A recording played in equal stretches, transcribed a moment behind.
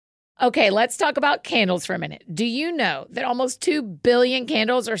Okay, let's talk about candles for a minute. Do you know that almost 2 billion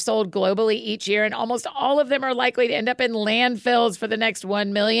candles are sold globally each year, and almost all of them are likely to end up in landfills for the next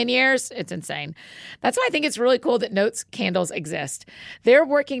 1 million years? It's insane. That's why I think it's really cool that Notes candles exist. They're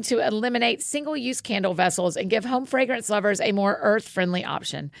working to eliminate single-use candle vessels and give home fragrance lovers a more earth-friendly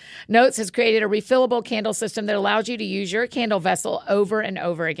option. Notes has created a refillable candle system that allows you to use your candle vessel over and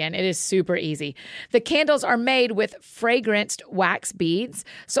over again. It is super easy. The candles are made with fragranced wax beads,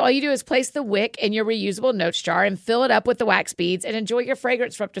 so all you do is place the wick in your reusable Notes jar and fill it up with the wax beads and enjoy your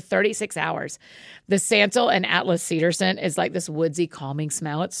fragrance for up to 36 hours. The Santal and Atlas cedar scent is like this woodsy, calming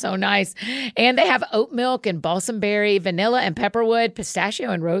smell. It's so nice. And they have oat milk and balsam berry, vanilla and pepperwood,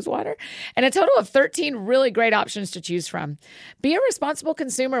 pistachio and rosewater, and a total of 13 really great options to choose from. Be a responsible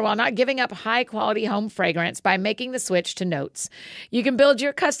consumer while not giving up high-quality home fragrance by making the switch to Notes. You can build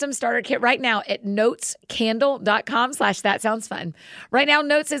your custom starter kit right now at notescandle.com/thatsoundsfun. Right now,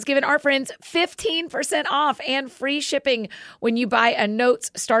 Notes is giving our friends 15% off and free shipping when you buy a Notes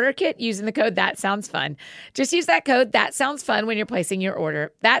starter kit using the code ThatSoundsFun. Just use that code ThatSoundsFun when you're placing your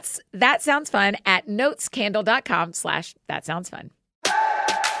order. That's That Sounds Fun at notescandle.com/thatsoundsfun.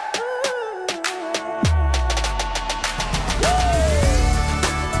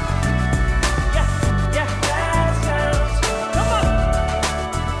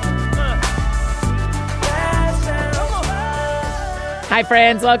 Hi,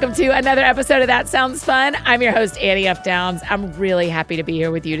 friends. Welcome to another episode of That Sounds Fun. I'm your host, Annie F. Downs. I'm really happy to be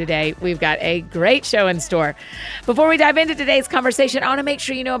here with you today. We've got a great show in store. Before we dive into today's conversation, I want to make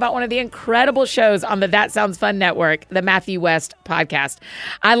sure you know about one of the incredible shows on the That Sounds Fun network, the Matthew West podcast.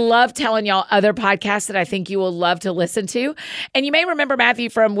 I love telling y'all other podcasts that I think you will love to listen to. And you may remember Matthew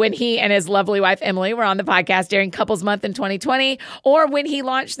from when he and his lovely wife, Emily, were on the podcast during Couples Month in 2020, or when he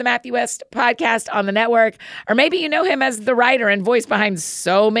launched the Matthew West podcast on the network, or maybe you know him as the writer and voice behind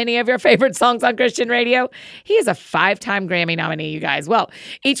so many of your favorite songs on Christian radio. He is a 5-time Grammy nominee, you guys. Well,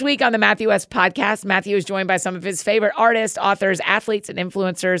 each week on the Matthew West podcast, Matthew is joined by some of his favorite artists, authors, athletes, and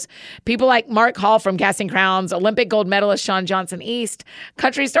influencers. People like Mark Hall from Casting Crowns, Olympic gold medalist Shawn Johnson East,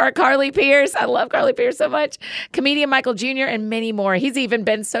 country star Carly Pearce. I love Carly Pearce so much. Comedian Michael Jr., and many more. He's even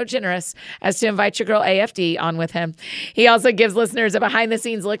been so generous as to invite your girl AFD on with him. He also gives listeners a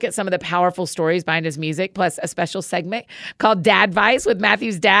behind-the-scenes look at some of the powerful stories behind his music, plus a special segment called Dad Vice with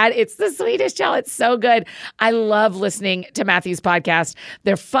Matthew's dad. It's the sweetest, y'all. It's so good. I love listening to Matthew's podcast.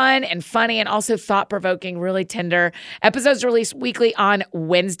 They're fun and funny and also thought-provoking, really tender. Episodes released weekly on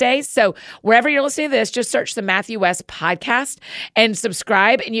Wednesdays. So wherever you're listening to this, just search the Matthew West podcast and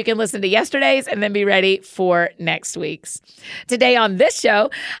subscribe, and you can listen to yesterday's and then be ready for next week's. Today on this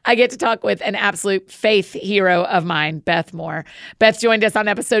show, I get to talk with an absolute faith hero of mine, Beth Moore. Beth joined us on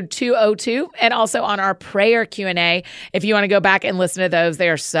episode 202 and also on our prayer Q&A. If you want to go back and listen to those, they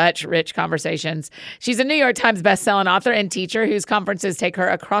are such rich conversations. She's a New York Times bestselling author and teacher whose conferences take her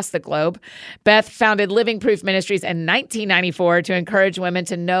across the globe. Beth founded Living Proof Ministries in 1994 to encourage women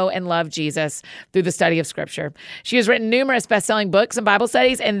to know and love Jesus through the study of Scripture. She has written numerous bestselling books and Bible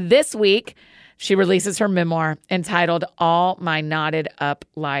studies, and this week she releases her memoir entitled All My Knotted Up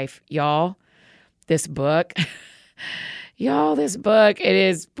Life. Y'all, this book... it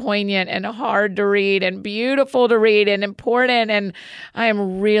is poignant and hard to read and beautiful to read and important. And I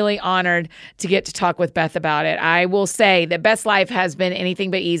am really honored to get to talk with Beth about it. I will say that Beth's life has been anything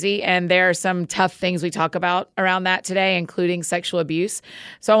but easy. And there are some tough things we talk about around that today, including sexual abuse.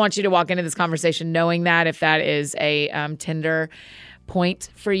 So I want you to walk into this conversation knowing that if that is a tender point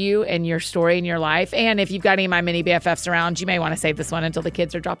for you in your story in your life. And if you've got any of my mini BFFs around, you may want to save this one until the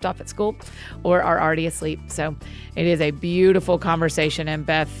kids are dropped off at school or are already asleep. So it is a beautiful conversation, and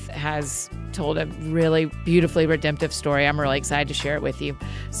Beth has told a really beautifully redemptive story. I'm really excited to share it with you.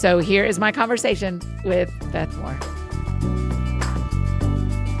 So here is my conversation with Beth Moore.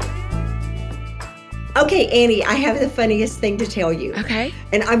 Okay, Annie, I have the funniest thing to tell you. Okay.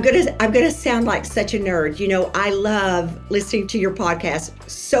 And I'm gonna sound like such a nerd. You know, I love listening to your podcast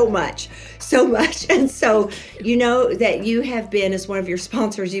so much. And so, you know that you have been, as one of your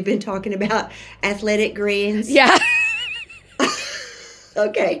sponsors, you've been talking about Athletic Greens. Yeah.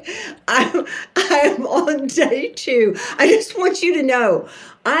 Okay. I am on day 2. I just want you to know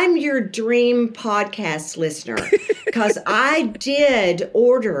I'm your dream podcast listener because I did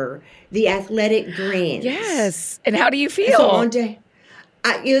order the Athletic Greens. Yes. And how do you feel? So on day,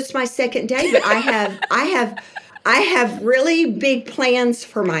 it's my second day, but I have really big plans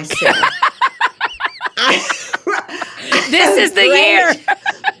for myself. This is the year.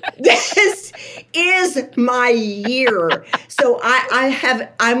 This is my year. So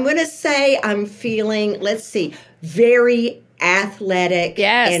I'm going to say I'm feeling, let's see, very athletic,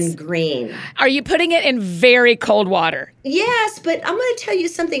 Yes. and green. Are you putting it in very cold water? Yes, but I'm going to tell you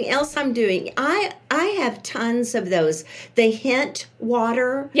something else I'm doing. I have tons of those. The hint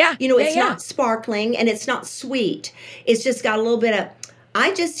water. Yeah, It's yeah. not sparkling and it's not sweet. It's just got a little bit of.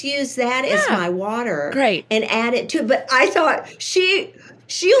 I just use that as my water. Great. And add it to. But I thought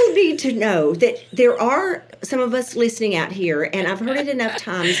she'll need to know that there are some of us listening out here, and I've heard it enough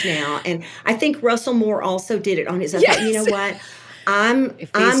times now. And I think Russell Moore also did it on his. I thought, you know what? I'm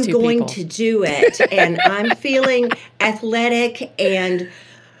going to do it, and I'm feeling athletic and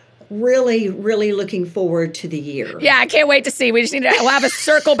really, really looking forward to the year. Yeah, I can't wait to see. We just need to. We'll have a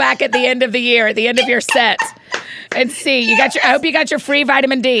circle back at the end of the year, at the end of your set, and see. You got your. I hope you got your free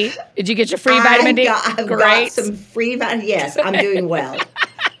vitamin D. Did you get your free vitamin D? I've got some free vitamin. Yes, I'm doing well.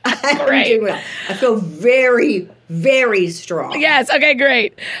 I'm Great. doing well. I feel very, very strong. Yes. Okay.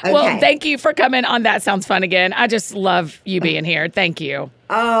 Great. Okay. Well, thank you for coming on. That sounds fun again. I just love you being here. Thank you.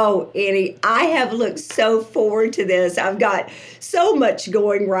 Oh, Annie, I have looked so forward to this. I've got so much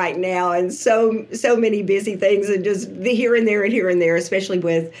going right now and so many busy things and just the here and there, especially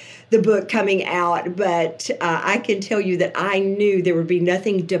with the book coming out. But I can tell you that I knew there would be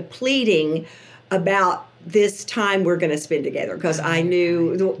nothing depleting about this time we're going to spend together, because I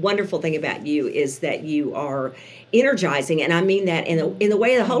knew the wonderful thing about you is that you are energizing, and I mean that in the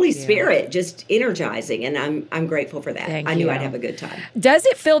way of the Holy Spirit, just energizing, and I'm grateful for that. I knew I'd have a good time. Does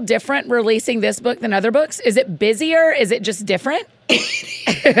it feel different releasing this book than other books? Is it busier? Is it just different?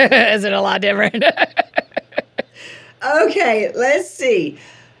 Is it a lot different? Okay, let's see.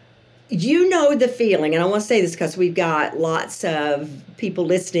 You know the feeling, and I want to say this because we've got lots of people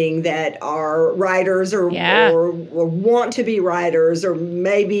listening that are writers or want to be writers, or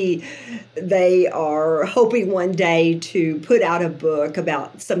maybe they are hoping one day to put out a book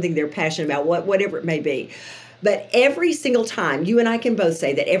about something they're passionate about, whatever it may be. But every single time, you and I can both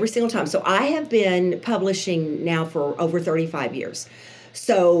say that every single time. So I have been publishing now for over 35 years.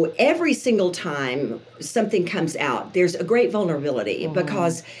 So every single time something comes out, there's a great vulnerability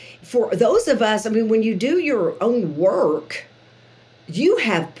because for those of us, I mean, when you do your own work, you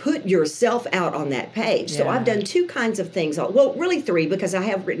have put yourself out on that page. So I've done two kinds of things. Well, really three, because I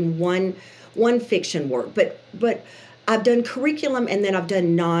have written one fiction work, but I've done curriculum and then I've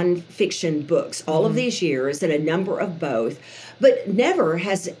done nonfiction books all of these years and a number of both. But never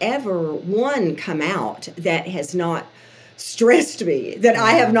has ever one come out that has not stressed me, that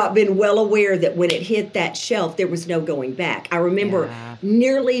I have not been well aware that when it hit that shelf, there was no going back. I remember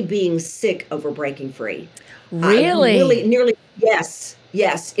nearly being sick over Breaking Free. Really? Nearly.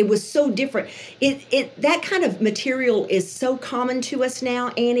 Yes. It was so different. That kind of material is so common to us now,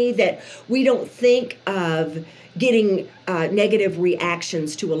 Annie, that we don't think of getting negative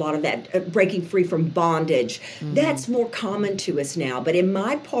reactions to a lot of that, breaking free from bondage. That's more common to us now. But in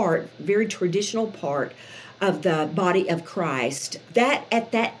my part, very traditional part of the body of Christ, that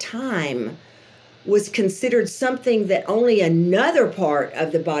at that time was considered something that only another part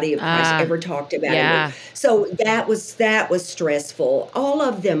of the body of Christ ever talked about. Yeah. So that was stressful. All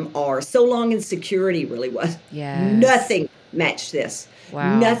of them are. So Long in Security really was. Yes. Nothing matched this.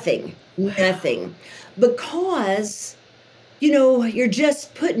 Wow. Nothing. Because, you're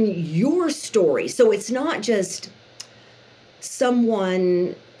just putting your story. So it's not just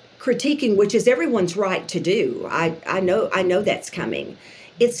someone critiquing, which is everyone's right to do. I know that's coming.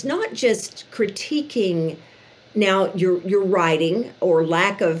 It's not just critiquing now your writing or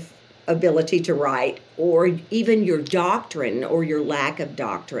lack of ability to write, or even your doctrine or your lack of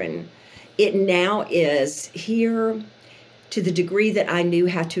doctrine. It now is here to the degree that I knew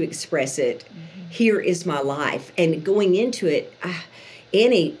how to express it. Here is my life. And going into it,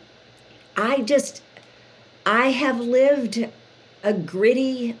 Annie, I have lived a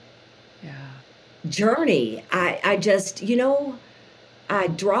gritty journey. I just, I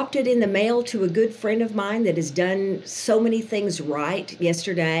dropped it in the mail to a good friend of mine that has done so many things right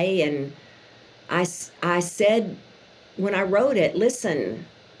yesterday. And I said, when I wrote it, listen,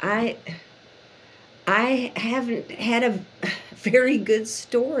 I haven't had a very good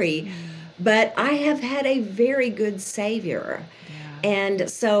story, but I have had a very good Savior. Yeah. And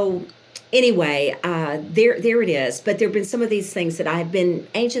so anyway, there it is. But there have been some of these things that I've been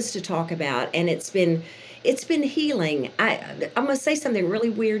anxious to talk about, and it's been healing. I'm going to say something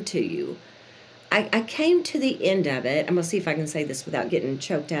really weird to you. I came to the end of it. I'm going to see if I can say this without getting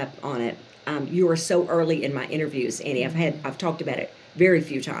choked up on it. You were so early in my interviews, Annie. I've talked about it very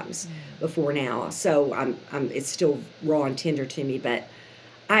few times before now, so it's still raw and tender to me. But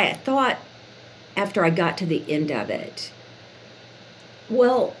I thought after I got to the end of it,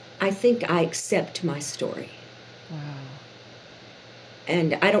 well, I think I accept my story. Wow.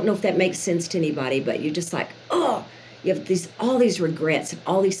 And I don't know if that makes sense to anybody, but you're just like, oh, you have all these regrets and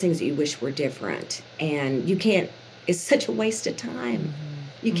all these things that you wish were different. And you can't, it's such a waste of time.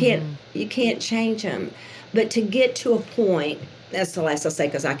 You can't change them. But to get to a point, that's the last I'll say,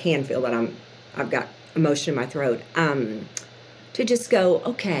 because I can feel that I've got emotion in my throat, to just go,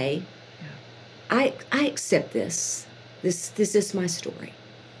 okay, I accept this. This is my story.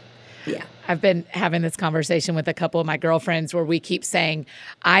 Yeah. I've been having this conversation with a couple of my girlfriends where we keep saying,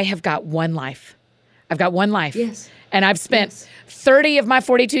 I have got one life. I've got one life. Yes. And I've spent 30 of my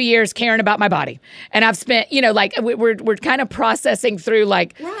 42 years caring about my body. And I've spent, like we're kind of processing through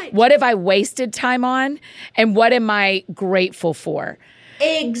like, what have I wasted time on and what am I grateful for?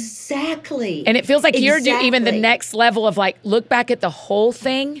 Exactly. And it feels like you're even the next level of like, look back at the whole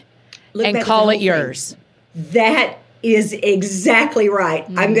thing and call it yours. That is exactly right.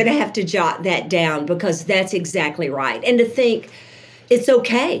 I'm going to have to jot that down because that's exactly right. And to think it's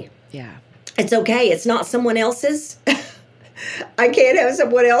okay. Yeah. It's okay. It's not someone else's. I can't have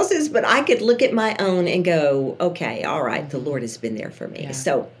someone else's, but I could look at my own and go, okay, all right, the Lord has been there for me. Yeah.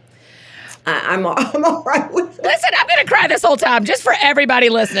 So I'm all right with it. Listen, I'm going to cry this whole time just for everybody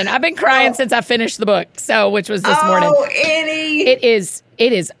listening. I've been crying since I finished the book, which was this morning. Oh, Annie. It is.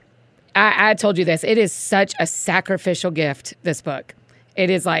 I told you this. It is such a sacrificial gift, this book. It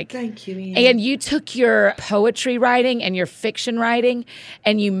is like, thank you, Annie. And you took your poetry writing and your fiction writing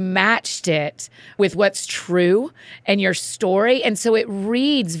and you matched it with what's true and your story. And so it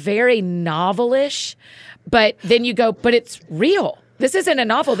reads very novelish, but then you go, but it's real. This isn't a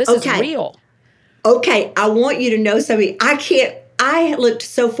novel. This is real. Okay. I want you to know something. I looked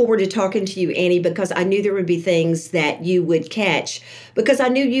so forward to talking to you, Annie, because I knew there would be things that you would catch, because I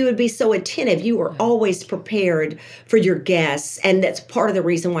knew you would be so attentive. You were always prepared for your guests. And that's part of the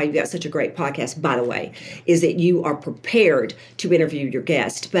reason why you've got such a great podcast, by the way, is that you are prepared to interview your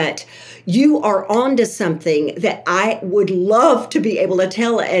guest. But you are onto something that I would love to be able to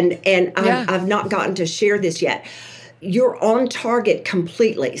tell, and I've not gotten to share this yet. You're on target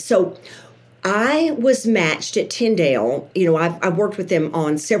completely. So I was matched at Tyndale. I've worked with them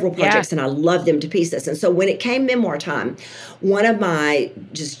on several projects, and I love them to pieces. And so when it came memoir time, one of my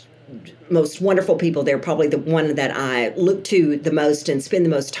just most wonderful people there, probably the one that I look to the most and spend the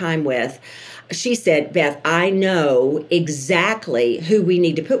most time with, she said, Beth, I know exactly who we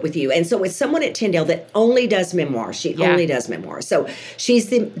need to put with you. And so it's someone at Tyndale that only does memoir. She only does memoir. So she's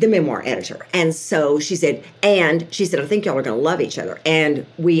the memoir editor. And so she said, I think y'all are going to love each other. And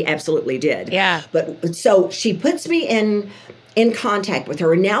we absolutely did. Yeah. But so she puts me in contact with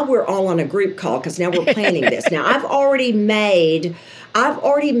her. And now we're all on a group call because now we're planning this. Now I've already made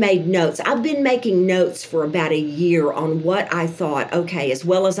notes. I've been making notes for about a year on what I thought, okay, as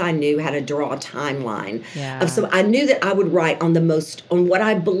well as I knew how to draw a timeline of some. I knew that I would write on what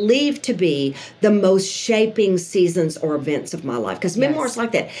I believe to be the most shaping seasons or events of my life. Because memoirs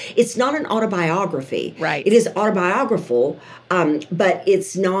like that, it's not an autobiography. Right. It is autobiographical, but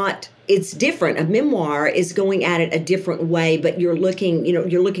it's not. It's different. A memoir is going at it a different way, but you're looking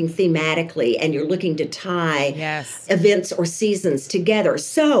thematically, and you're looking to tie events or seasons together.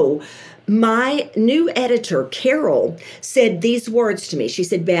 So my new editor, Carol, said these words to me. She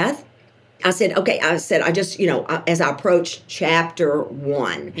said, Beth, I said, I just, as I approached chapter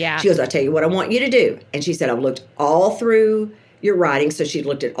 1, she goes, I'll tell you what I want you to do. And she said, I've looked all through your writing. So she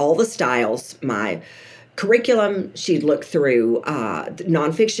looked at all the styles, my curriculum, she'd looked through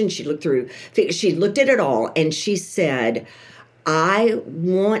nonfiction, she looked at it all, and she said, I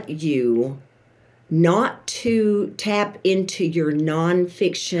want you not to tap into your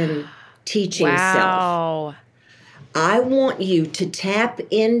nonfiction teaching self. I want you to tap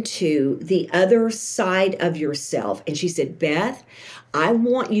into the other side of yourself. And she said, Beth, I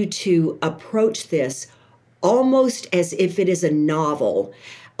want you to approach this almost as if it is a novel,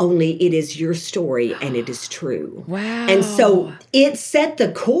 only it is your story and it is true. Wow. And so it set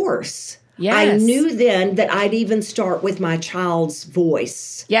the course. Yes. I knew then that I'd even start with my child's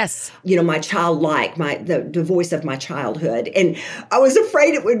voice. Yes. My childlike, the voice of my childhood. And I was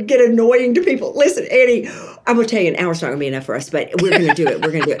afraid it would get annoying to people. Listen, Annie, I'm going to tell you, an hour's not going to be enough for us, but we're going to do it.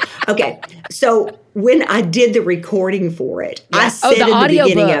 We're going to do it. Okay. So when I did the recording for it, I said in the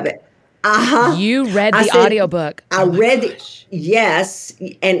beginning of it, you read the audiobook. I read yes,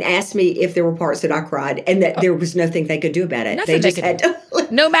 and asked me if there were parts that I cried, and that there was nothing they could do about it. Nothing they just had to.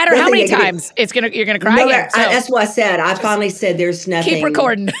 No matter how many times you're gonna cry. That's what I said. I finally said, "There's nothing." Keep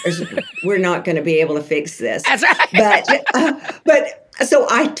recording. We're not going to be able to fix this. That's right. But so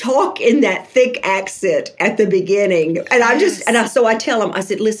I talk in that thick accent at the beginning, and so I tell them, I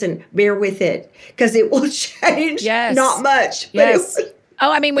said, "Listen, bear with it, because it will change. Not much, but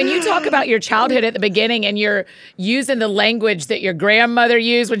Oh, I mean, when you talk about your childhood at the beginning and you're using the language that your grandmother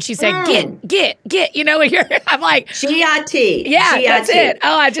used when she said, get, you know, I'm like, G-I-T. Yeah, G-I-T. that's it.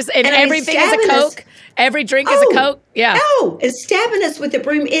 Oh, and everything is a Coke. Every drink is a Coke. Yeah. Oh, and stabbing us with a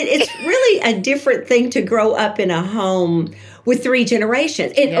broom. It's really a different thing to grow up in a home with 3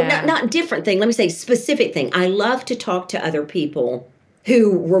 generations. Not different thing. Let me say specific thing. I love to talk to other people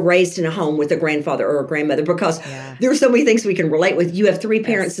who were raised in a home with a grandfather or a grandmother because there are so many things we can relate with. You have 3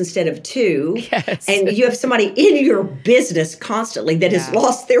 parents instead of 2. Yes. And you have somebody in your business constantly that has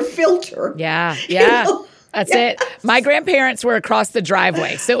lost their filter. Yeah. You know? That's it. My grandparents were across the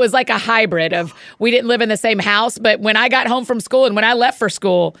driveway. So it was like a hybrid of we didn't live in the same house, but when I got home from school and when I left for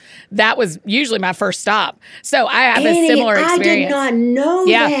school, that was usually my first stop. So I have a similar experience. I did not know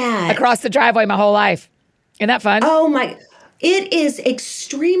that. Across the driveway my whole life. Isn't that fun? Oh, my. It is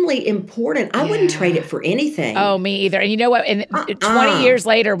extremely important. I wouldn't trade it for anything. Oh, me either. And you know what? And 20 years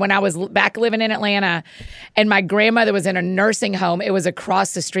later, when I was back living in Atlanta and my grandmother was in a nursing home, it was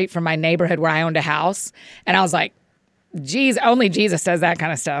across the street from my neighborhood where I owned a house. And I was like, geez, only Jesus does that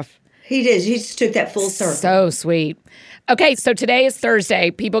kind of stuff. He did. He just took that full circle. So sweet. Okay, so today is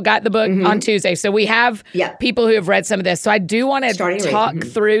Thursday. People got the book on Tuesday. So we have people who have read some of this. So I do want to talk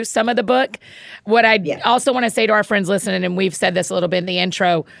through some of the book. What I also want to say to our friends listening, and we've said this a little bit in the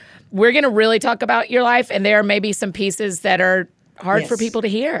intro, we're going to really talk about your life, and there may be some pieces that are hard for people to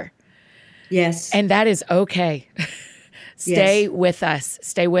hear. Yes. And that is okay. Stay with us.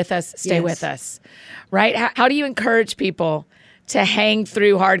 Stay with us. Stay with us. Right? How do you encourage people to hang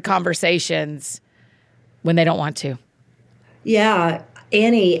through hard conversations when they don't want to? Yeah,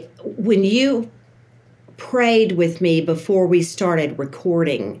 Annie, when you prayed with me before we started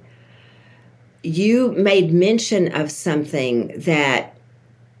recording, you made mention of something that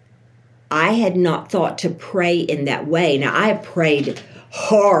I had not thought to pray in that way. Now, I have prayed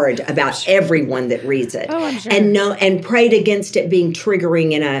hard about everyone that reads it, I'm sure. and prayed against it being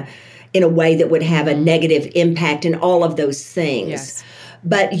triggering in a way that would have a negative impact and all of those things. Yes.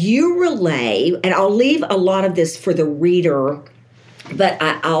 But you relay, and I'll leave a lot of this for the reader, but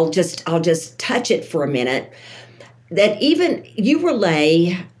I'll just touch it for a minute. That even you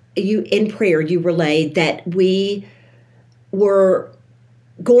in prayer, you relayed that we were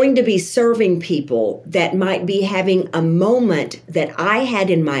going to be serving people that might be having a moment that I had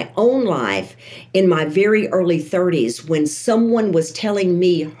in my own life in my very early 30s when someone was telling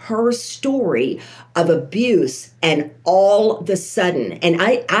me her story of abuse, and all of a sudden, and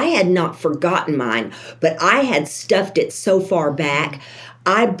I had not forgotten mine, but I had stuffed it so far back,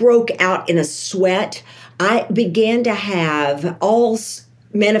 I broke out in a sweat. I began to have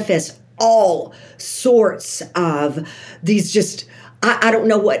manifest all sorts of these just, I don't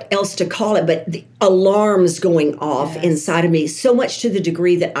know what else to call it, but the alarms going off inside of me, so much to the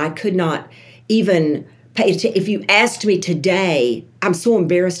degree that I could not even pay attention. If you asked me today, I'm so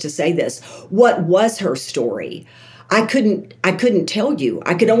embarrassed to say this, what was her story? I couldn't tell you.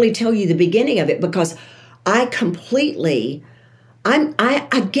 I could only tell you the beginning of it because I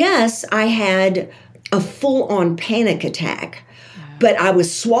guess I had a full-on panic attack. But I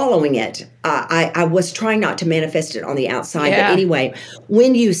was swallowing it. I was trying not to manifest it on the outside. Yeah. But anyway,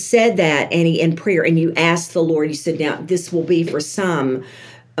 when you said that, Annie, in prayer, and you asked the Lord, you said, now, this will be for some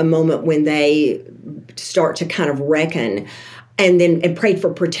a moment when they start to kind of reckon, and prayed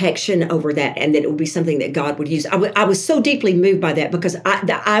for protection over that, and that it would be something that God would use. I was so deeply moved by that because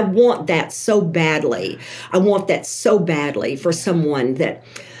I want that so badly. I want that so badly for someone that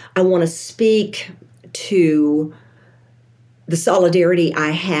I want to speak to the solidarity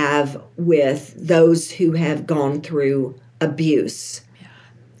I have with those who have gone through abuse. Yeah.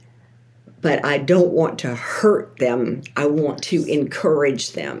 But I don't want to hurt them. I want to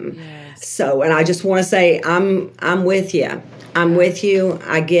encourage them. Yes. So, and I just want to say, I'm with you. I'm with you.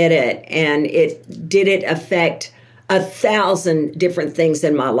 I get it. And did it affect 1,000 different things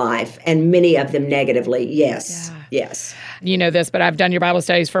in my life, and many of them negatively? Yes. Yeah. Yes. You know this, but I've done your Bible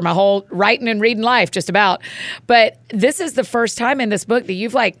studies for my whole writing and reading life, just about. But this is the first time in this book that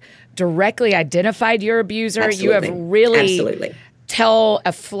you've directly identified your abuser. Absolutely. You have really tell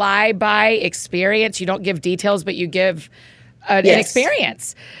a flyby experience. You don't give details, but you give an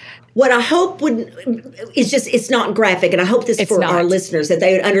experience. What I hope it's not graphic, and I hope this for our listeners, that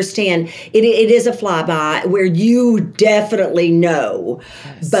they would understand it is a flyby where you definitely know,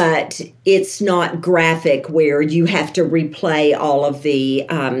 but it's not graphic where you have to replay all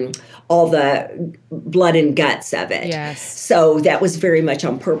the blood and guts of it. Yes. So that was very much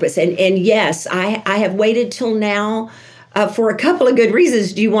on purpose. And yes, I have waited till now for a couple of good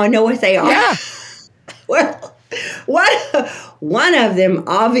reasons. Do you want to know what they are? Yeah. Well, One of them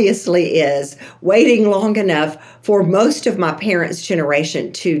obviously is waiting long enough for most of my parents'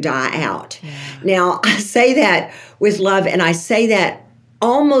 generation to die out. Yeah. Now, I say that with love, and I say that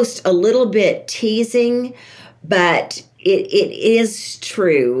almost a little bit teasing, but it is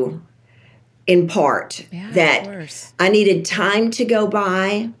true in part that I needed time to go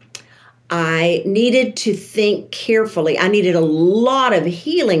by. I needed to think carefully. I needed a lot of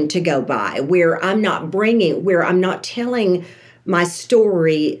healing to go by where I'm not telling my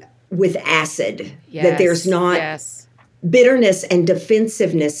story with acid, that there's not bitterness and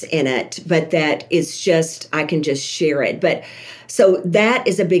defensiveness in it, but that it's just, I can just share it. But so that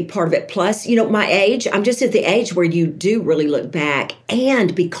is a big part of it. Plus, my age, I'm just at the age where you do really look back.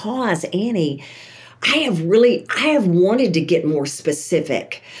 And because, Annie, I have wanted to get more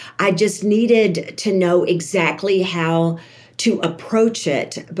specific. I just needed to know exactly how to approach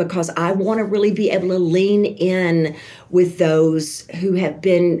it because I want to really be able to lean in with those who have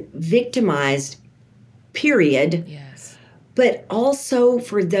been victimized, period. Yes. But also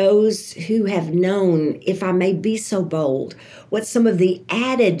for those who have known, if I may be so bold, what some of the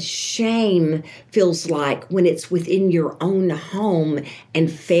added shame feels like when it's within your own home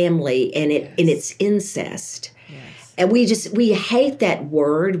and family and it's incest. Yes. And we hate that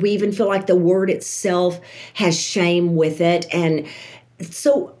word. We even feel like the word itself has shame with it. And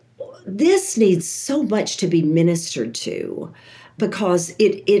so this needs so much to be ministered to because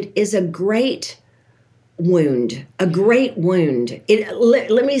it is a great wound.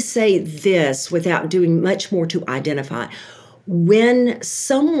 Let me say this without doing much more to identify. When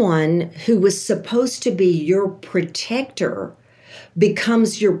someone who was supposed to be your protector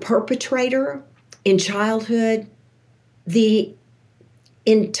becomes your perpetrator in childhood, the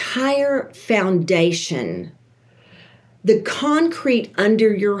entire foundation, the concrete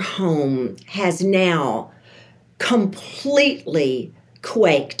under your home has now completely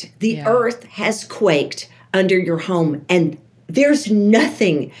quaked. The earth has quaked under your home, and there's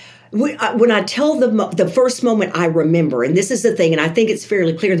nothing. When I tell the first moment I remember, and this is the thing, and I think it's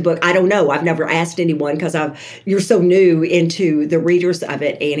fairly clear in the book. I don't know. I've never asked anyone because you're so new into the readers of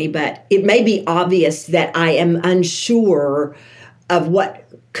it, Annie, but it may be obvious that I am unsure of what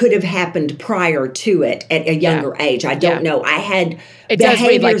could have happened prior to it at a younger age. I don't know. I had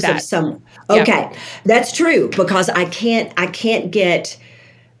behaviors of some. Okay, that's true because I can't get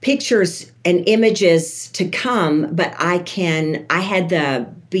pictures and images to come, but I had the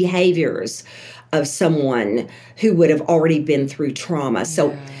behaviors of someone who would have already been through trauma.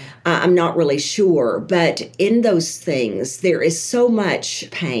 So I'm not really sure, but in those things, there is so much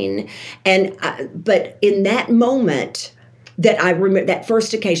pain. And but in that moment that I remember, that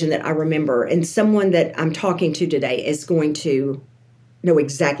first occasion that I remember, and someone that I'm talking to today is going to know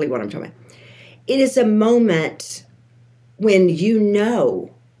exactly what I'm talking about. It is a moment when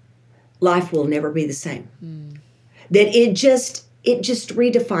life will never be the same. That it just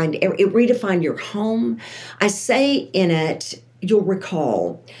redefined your home. I say in it, you'll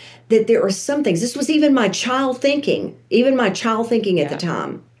recall that there are some things, this was even my child thinking at the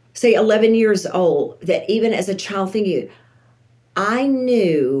time, say 11 years old, that even as a child thinking, I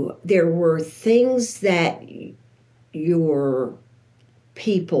knew there were things that your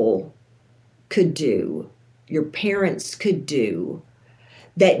people could do, your parents could do,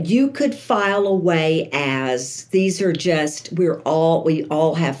 that you could file away as these are just, we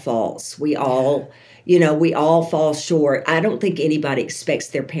all have faults. We all fall short. I don't think anybody expects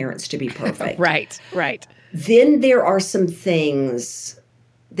their parents to be perfect. Right. Then there are some things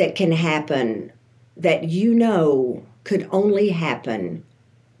that can happen that could only happen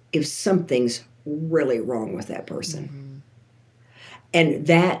if something's really wrong with that person. Mm-hmm. And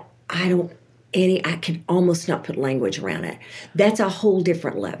that, I can almost not put language around it. That's a whole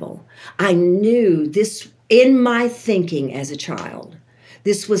different level. I knew this in my thinking as a child.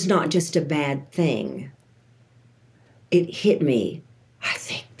 This was not just a bad thing. It hit me. I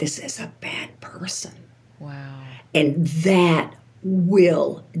think this is a bad person. Wow. And that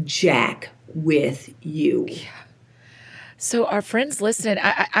will jack with you. Yeah. So our friends listening,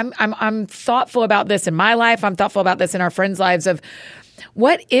 I'm thoughtful about this in my life. I'm thoughtful about this in our friends' lives of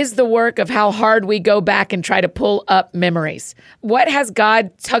what is the work of how hard we go back and try to pull up memories? What has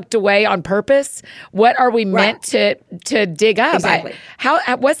God tucked away on purpose? What are we meant to dig up? Exactly.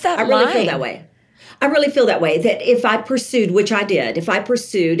 What's that line? I really feel that way, that if I pursued, which I did,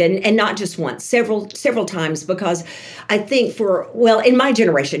 and not just once, several times, because I think in my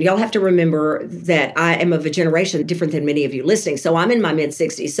generation, y'all have to remember that I am of a generation different than many of you listening. So I'm in my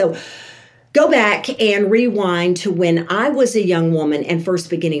mid-60s. So go back and rewind to when I was a young woman and first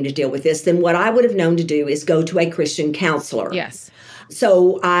beginning to deal with this, then what I would have known to do is go to a Christian counselor. Yes.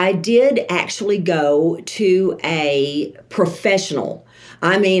 So I did actually go to a professional.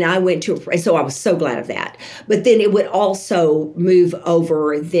 I mean, I went to, so I was so glad of that. But then it would also move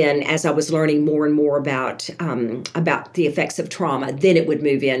over then as I was learning more and more about the effects of trauma, then it would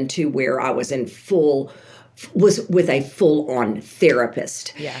move into where I was was with a full-on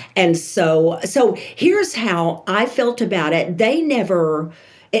therapist. Yeah. And so here's how I felt about it. They never,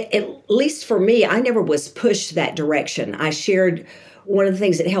 at least for me, I never was pushed that direction. I shared, one of the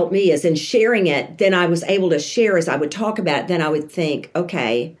things that helped me is in sharing it, then I was able to share as I would talk about it, then I would think,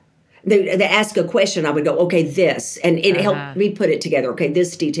 okay, they ask a question, I would go, okay, this, and it helped me put it together. Okay,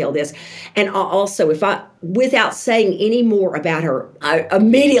 this detail, this. And also, without saying any more about her, I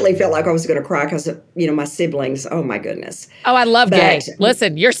immediately felt like I was going to cry because, my siblings, oh my goodness. Oh, I love Gay.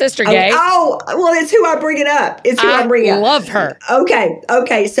 Listen, your sister Gay. Well, it's who I bring it up. It's who I bring it up. I love her.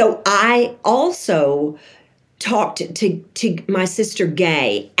 Okay. So I also talked to my sister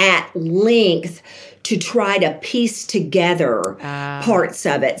Gay at length to try to piece together parts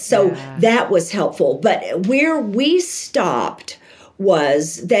of it. So that was helpful. But where we stopped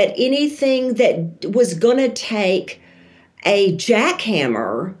was that anything that was going to take a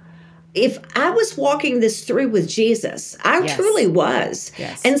jackhammer, if I was walking this through with Jesus, I truly was.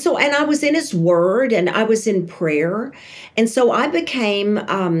 Yes. And I was in his word and I was in prayer. And so I became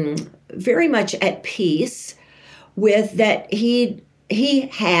very much at peace with that he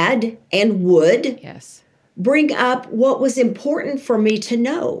had and would bring up what was important for me to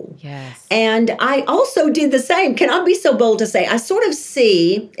know. Yes. And I also did the same. Can I be so bold to say, I sort of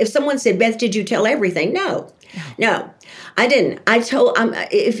see, if someone said, Beth, did you tell everything? No, I didn't. I told,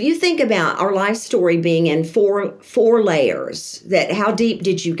 if you think about our life story being in four layers, that how deep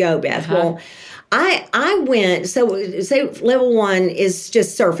did you go, Beth? Well, I went, so say level 1 is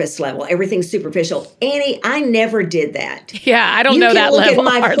just surface level, everything's superficial. Annie, I never did that. Yeah, I don't know that level.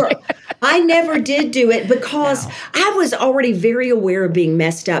 I never did do it because I was already very aware of being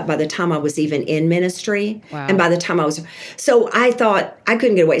messed up by the time I was even in ministry. Wow. And by the time so I thought I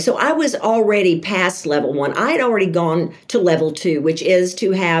couldn't get away. So I was already past level 1. I had already gone to level 2, which is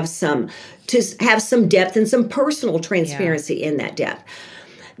to have some depth and some personal transparency in that depth.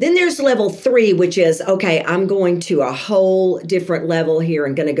 Then there's level 3, which is, okay, I'm going to a whole different level here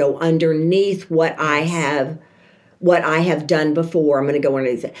and going to go underneath what I have done before. I'm going to go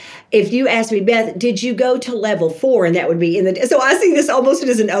underneath it. If you ask me, Beth, did you go to level 4? And that would be in the, so I see this almost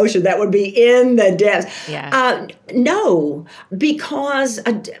as an ocean. That would be in the depths. Yeah. No, because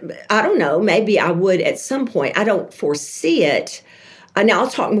I don't know, maybe I would at some point. I don't foresee it. Now I'll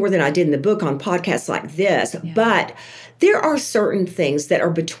talk more than I did in the book on podcasts like this, but there are certain things that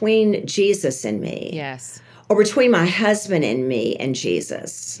are between Jesus and me. Yes. Or between my husband and me and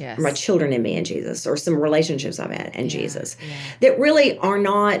Jesus. Yes. Or my children and me and Jesus. Or some relationships I've had and Jesus. Yeah. That really are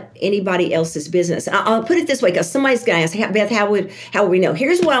not anybody else's business. I'll put it this way, because somebody's going to ask, Beth, how would we know?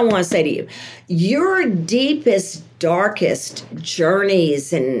 Here's what I want to say to you. Your deepest, darkest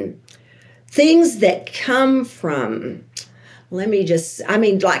journeys and things that come from, like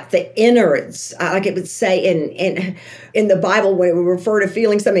the innards, like it would say in the Bible, when it would refer to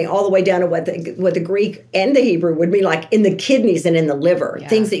feeling something all the way down to what the Greek and the Hebrew would mean, like in the kidneys and in the liver,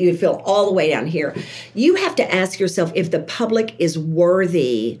 things that you feel all the way down here. You have to ask yourself if the public is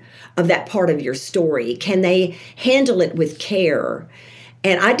worthy of that part of your story. Can they handle it with care?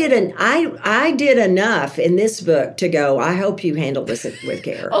 And I did enough in this book to go, I hope you handle this with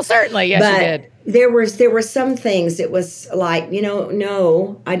care. Well, certainly, yes, you did. There were some things it was like,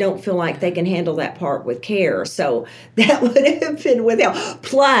 no, I don't feel like they can handle that part with care. So that would have been withheld.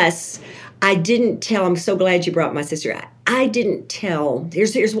 Plus, I didn't tell, I'm so glad you brought my sister. I didn't tell,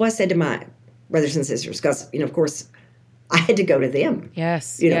 here's what I said to my brothers and sisters, because, of course, I had to go to them.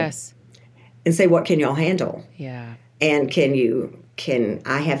 Yes, yes. And say, what can y'all handle? Yeah. And can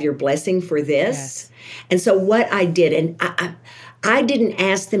I have your blessing for this? Yes. And so what I did, and I didn't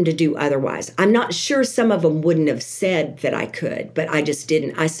ask them to do otherwise. I'm not sure some of them wouldn't have said that I could, but I just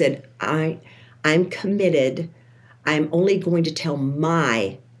didn't. I said, I'm committed. I'm only going to tell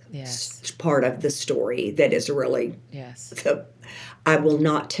my part of the story that is really, I will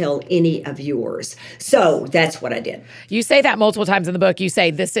not tell any of yours. So that's what I did. You say that multiple times in the book. You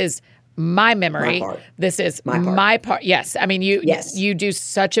say, this is my memory. My part. This is my part. Yes. I mean, you do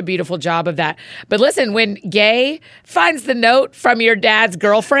such a beautiful job of that. But listen, when Gay finds the note from your dad's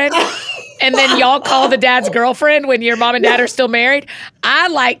girlfriend and then y'all call the dad's girlfriend when your mom and dad are still married. I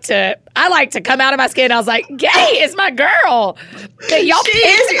like to come out of my skin. I was like, Gay is my girl. That y'all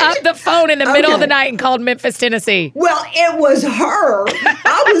picked up the phone in the middle of the night and called Memphis, Tennessee. Well, it was her.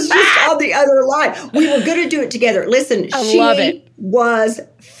 I was just on the other line. We were going to do it together. Listen, she was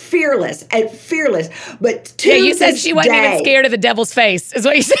fearless. But you said she wasn't even scared of the devil's face, is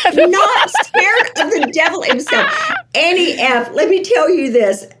what you said. Not scared of the devil himself. Annie F., let me tell you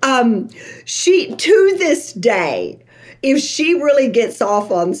this. She, to this day, if she really gets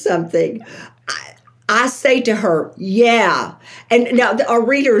off on something, I say to her, yeah. And now our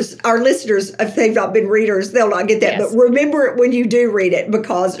listeners, if they've not been readers, they'll not get that. Yes. But remember it when you do read it,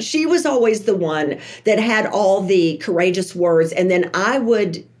 because she was always the one that had all the courageous words. And then I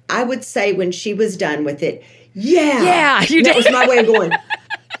would say when she was done with it, yeah. That was my way of going,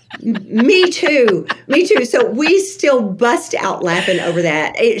 me too. So we still bust out laughing over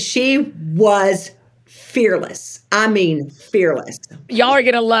that. She was fearless. I mean, fearless. Y'all are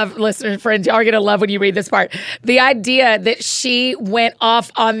going to love, listeners, friends, y'all are going to love when you read this part. The idea that she went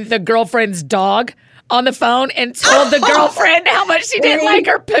off on the girlfriend's dog on the phone and told the girlfriend how much she didn't like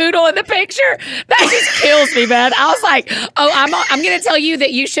her poodle in the picture. That just kills me, man. I was like, I'm going to tell you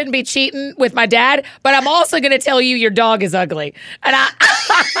that you shouldn't be cheating with my dad, but I'm also going to tell you your dog is ugly. And I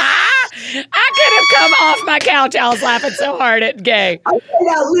could have come off my couch. I was laughing so hard at Gay. Okay,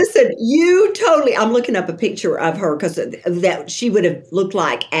 now listen, you totally, I'm looking up a picture of her because that she would have looked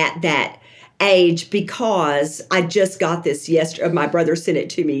like at that age, because I just got this yesterday. My brother sent it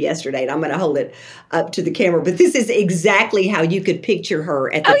to me yesterday, and I'm going to hold it up to the camera. But this is exactly how you could picture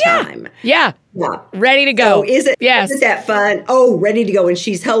her at the time. Yeah. Ready to go. So isn't that fun? Oh, ready to go. And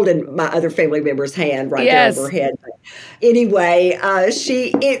she's holding my other family member's hand right there over her head. But anyway, I'm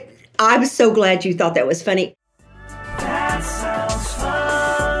so glad you thought that was funny. That sounds fun.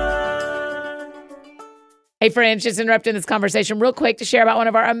 Hey friends, just interrupting this conversation real quick to share about one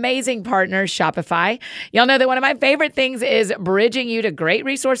of our amazing partners, Shopify. Y'all know that one of my favorite things is bridging you to great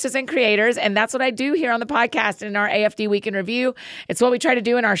resources and creators, and that's what I do here on the podcast and in our AFD Week in Review. It's what we try to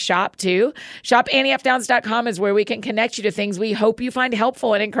do in our shop too. ShopAnnieFDowns.com is where we can connect you to things we hope you find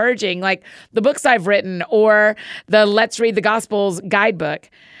helpful and encouraging, like the books I've written or the Let's Read the Gospels guidebook.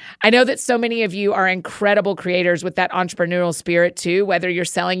 I know that so many of you are incredible creators with that entrepreneurial spirit too, whether you're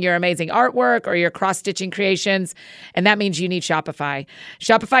selling your amazing artwork or your cross-stitching creations, and that means you need Shopify.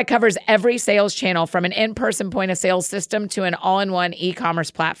 Shopify covers every sales channel, from an in-person point-of-sale system to an all-in-one e-commerce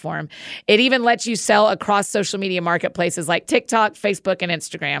platform. It even lets you sell across social media marketplaces like TikTok, Facebook, and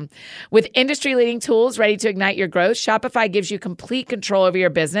Instagram. With industry-leading tools ready to ignite your growth, Shopify gives you complete control over your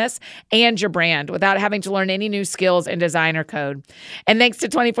business and your brand without having to learn any new skills in design or code. And thanks to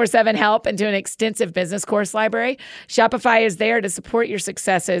 24/7 help and to an extensive business course library, Shopify is there to support your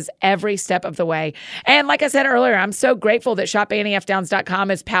successes every step of the way. And like I said earlier, I'm so grateful that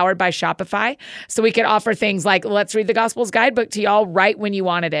ShopAnnieFDowns.com is powered by Shopify, so we could offer things like Let's Read the Gospels guidebook to y'all right when you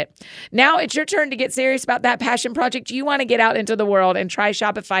wanted it. Now it's your turn to get serious about that passion project you want to get out into the world, and try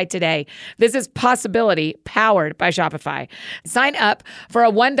Shopify today. This is Possibility, powered by Shopify. Sign up for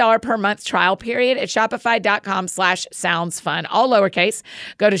a $1 per month trial period at Shopify.com/soundsfun, all lowercase.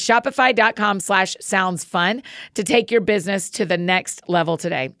 Go to Shopify.com/soundsfun to take your business to the next level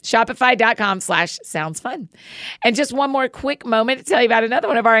today. Shopify.com/soundsfun. And just one more quick moment to tell you about another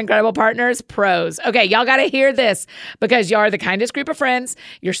one of our incredible partners, Prose. Okay, y'all got to hear this, because y'all are the kindest group of friends.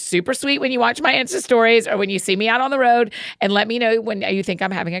 You're super sweet when you watch my Insta stories or when you see me out on the road and let me know when you think I'm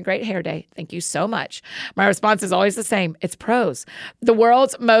having a great hair day. Thank you so much. My response is always the same. It's Prose, the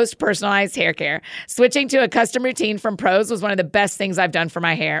world's most personalized hair care. Switching to a custom routine from Prose was one of the best things I've done for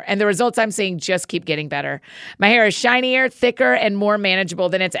my hair, and the results I'm seeing just keep getting better. My hair is shinier, thicker, and more manageable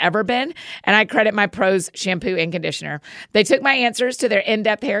than it's ever been, and I credit my Prose shampoo and conditioner. They took my answers to their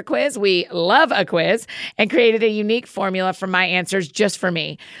in-depth hair quiz. We love a quiz, and created a unique formula from my answers just for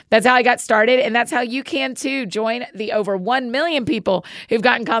me. That's how I got started, and that's how you can too. Join the over 1 million people who've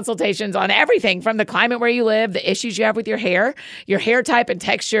gotten consultations on everything from the climate where you live, the issues you have with your hair type and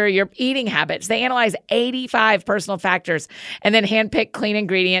texture, your eating habits. They analyze 85 personal factors and then handpick clean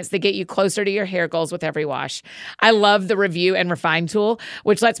ingredients that get you closer to your hair goals with every wash. I love the review and refine tool,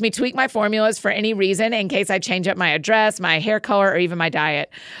 which lets me tweak my formulas for any reason in case I change up my address, my hair color, or even my diet.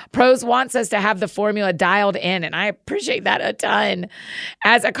 Prose wants us to have the formula dialed in, and I appreciate that a ton.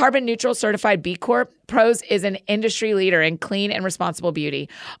 As a carbon neutral certified B Corp, Prose is an industry leader in clean and responsible beauty.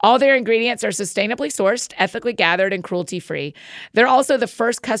 All their ingredients are sustainably sourced, ethically gathered, and cruelty-free. They're also the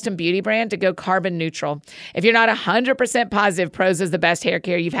first custom beauty brand to go carbon neutral. If you're not 100% positive Prose is the best hair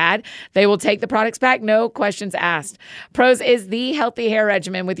care you've had, they will take the products back, no questions asked. Prose is the healthy hair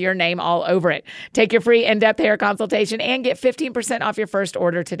regimen with your name all over it. Take your free in-depth hair consultation and get 15% off your first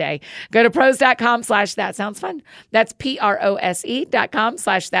order today. Go to prose.com/thatsoundsfun. That's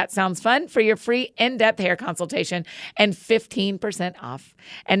prose.com/thatsoundsfun for your free in-depth hair consultation and 15% off.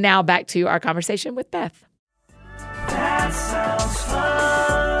 And now back to our conversation with Beth. That sounds fun.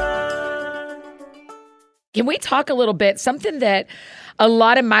 Can we talk a little bit, something that a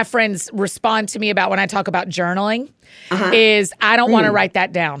lot of my friends respond to me about when I talk about journaling is I don't want to write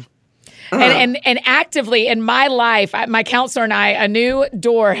that down. And actively in my life, my counselor and I, a new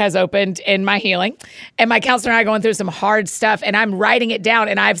door has opened in my healing. And my counselor and I are going through some hard stuff. And I'm writing it down.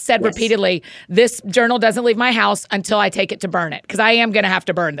 And I've said repeatedly, this journal doesn't leave my house until I take it to burn it. Because I am going to have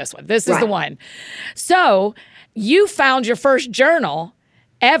to burn this one. This is the one. So you found your first journal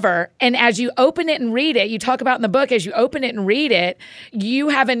ever. And as you open it and read it, you talk about in the book, as you open it and read it, you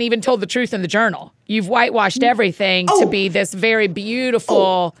haven't even told the truth in the journal. You've whitewashed everything to be this very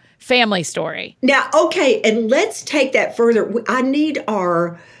beautiful family story. Now, okay, and let's take that further. I need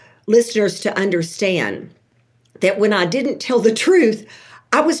our listeners to understand that when I didn't tell the truth,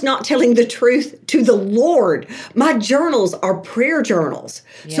 I was not telling the truth to the Lord. My journals are prayer journals.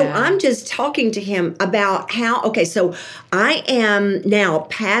 Yeah. So I'm just talking to him about how, okay, so I am now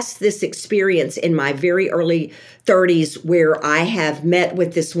past this experience in my very early 30s where I have met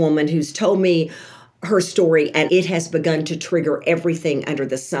with this woman who's told me her story, and it has begun to trigger everything under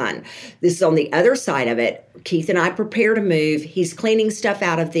the sun. This is on the other side of it. Keith and I prepare to move. He's cleaning stuff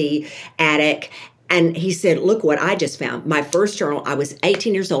out of the attic, and he said, look what I just found. My first journal, I was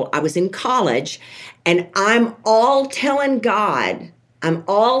 18 years old. I was in college, and I'm all telling God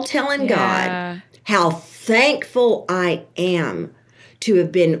how thankful I am to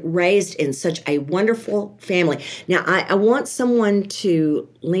have been raised in such a wonderful family. Now, I want someone to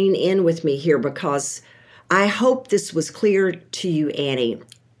lean in with me here because I hope this was clear to you, Annie.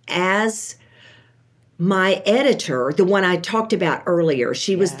 As my editor, the one I talked about earlier,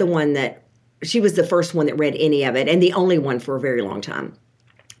 she was the first one that read any of it and the only one for a very long time.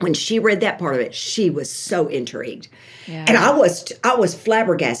 When she read that part of it, she was so intrigued. Yeah. And I was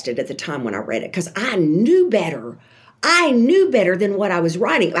flabbergasted at the time when I read it because I knew better. I knew better than what I was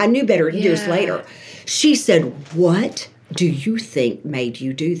writing. I knew better years later. She said, what do you think made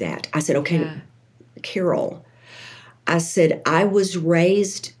you do that? I said, okay, Carol. I said, I was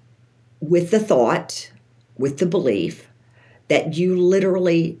raised with the thought, with the belief that you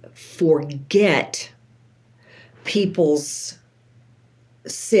literally forget people's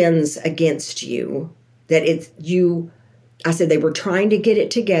sins against you, that it's you. I said, they were trying to get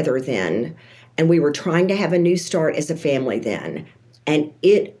it together then. And we were trying to have a new start as a family then. And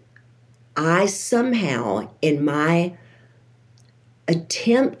I somehow, in my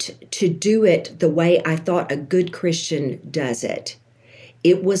attempt to do it the way I thought a good Christian does it,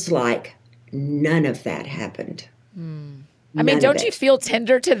 it was like none of that happened. I mean, don't you feel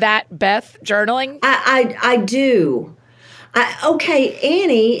tender to that, Beth, journaling? I do. Okay,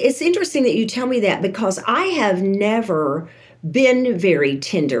 Annie, it's interesting that you tell me that because I have never been very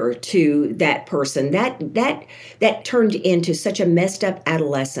tender to that person. That turned into such a messed up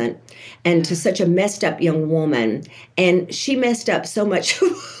adolescent and to such a messed up young woman. And she messed up so much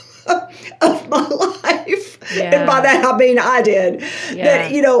of my life. Yeah. And by that I mean I did.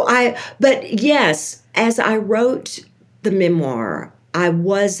 Yeah. But yes, as I wrote the memoir, I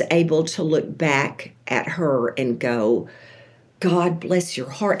was able to look back at her and go, God bless your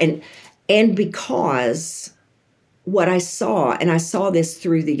heart. And because what I saw, and I saw this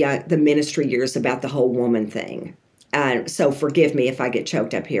through the ministry years about the whole woman thing. So forgive me if I get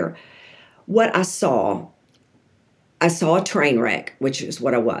choked up here. What I saw a train wreck, which is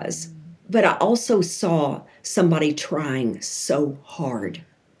what I was. But I also saw somebody trying so hard.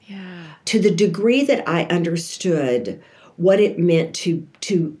 Yeah. To the degree that I understood what it meant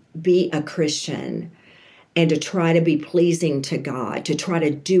to be a Christian and to try to be pleasing to God, to try to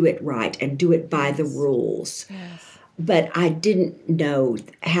do it right and do it by the rules. Yes. But I didn't know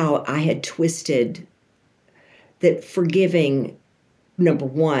how I had twisted that forgiving, number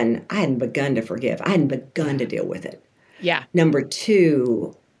one, I hadn't begun to forgive. I hadn't begun to deal with it. Yeah. Number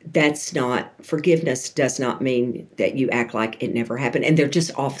two, forgiveness does not mean that you act like it never happened. And they're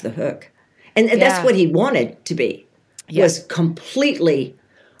just off the hook. And that's what he wanted to be, was completely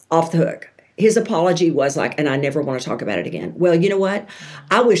off the hook. his apology was like, and I never want to talk about it again. Well, you know what?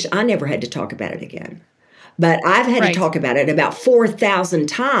 I wish I never had to talk about it again. But I've had to talk about it about 4,000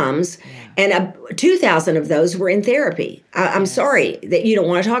 times, and 2,000 of those were in therapy. I'm sorry that you don't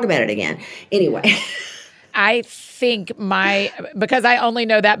want to talk about it again. Anyway. I think because I only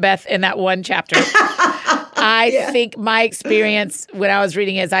know that Beth in that one chapter, I think my experience when I was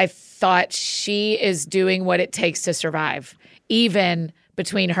reading is I thought she is doing what it takes to survive, even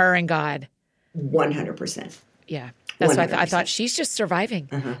between her and God. 100%. Yeah. That's what I thought. She's just surviving.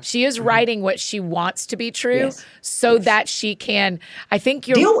 She is writing what she wants to be true so that she can, I think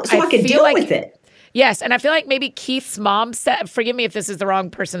you're... I can deal with it. Yes, and I feel like maybe Keith's mom said, forgive me if this is the wrong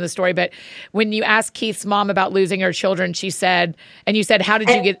person in the story, but when you asked Keith's mom about losing her children, she said, and you said, how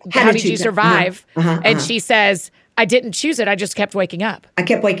did you survive? And she says, I didn't choose it. I just kept waking up. I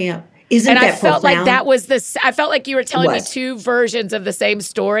kept waking up. Isn't that profound? I felt like that was I felt like you were telling me two versions of the same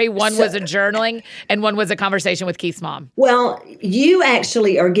story. One was a journaling and one was a conversation with Keith's mom. Well, you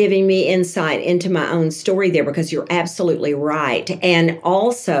actually are giving me insight into my own story there because you're absolutely right. And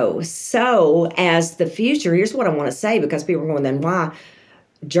also, so as the future, here's what I want to say because people are going, then why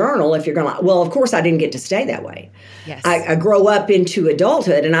journal if you're going to, well, of course I didn't get to stay that way. Yes. I grow up into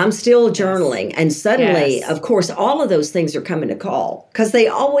adulthood and I'm still journaling. And suddenly, of course, all of those things are coming to call because they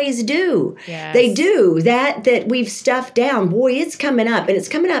always do. Yes. They do. That we've stuffed down, boy, it's coming up. And it's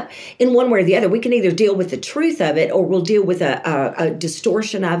coming up in one way or the other. We can either deal with the truth of it or we'll deal with a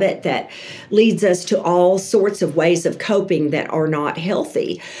distortion of it that leads us to all sorts of ways of coping that are not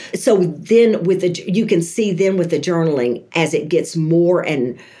healthy. So then you can see then with the journaling as it gets more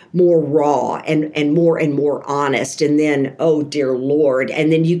and more raw and more honest. And then, oh, dear Lord. And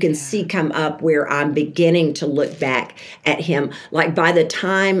then you can see come up where I'm beginning to look back at him. Like by the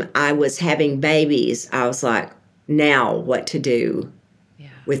time I was having babies, I was like, now what to do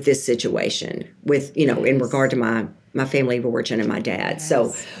with this situation with, in regard to my family of origin and my dad. Yes.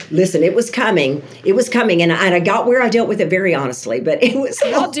 So listen, it was coming. And I got where I dealt with it very honestly, but it was.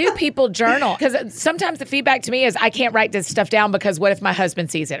 How do people journal? Because sometimes the feedback to me is I can't write this stuff down because what if my husband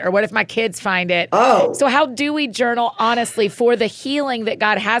sees it? Or what if my kids find it? Oh. So how do we journal honestly for the healing that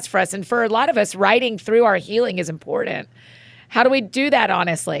God has for us? And for a lot of us, writing through our healing is important. How do we do that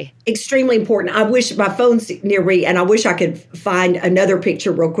honestly? Extremely important. I wish my phone's near me, and I wish I could find another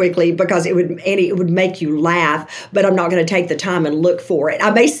picture real quickly because it would make you laugh. But I'm not going to take the time and look for it.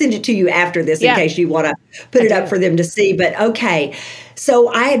 I may send it to you after this in case you want to put it up for them to see. But okay, so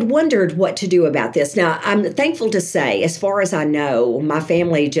I had wondered what to do about this. Now I'm thankful to say, as far as I know, my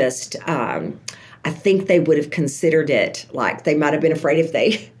family just. I think they would have considered it like they might have been afraid if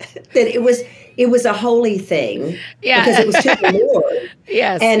that it was a holy thing because it was to the Lord.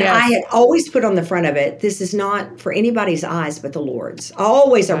 Yes. And I had always put on the front of it, this is not for anybody's eyes but the Lord's. I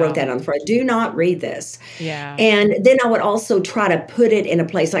wrote that on the front. Do not read this. Yeah. And then I would also try to put it in a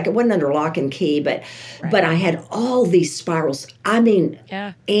place like it wasn't under lock and key, but I had all these spirals. I mean,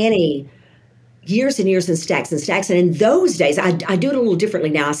 Annie, years and years and stacks. And in those days, I do it a little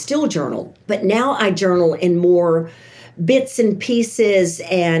differently now. I still journal, but now I journal in more bits and pieces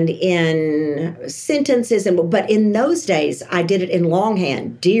and in sentences. But in those days, I did it in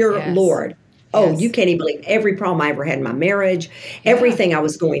longhand. Dear Lord. Oh, you can't even believe every problem I ever had in my marriage, everything I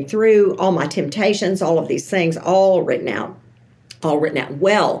was going through, all my temptations, all of these things, all written out.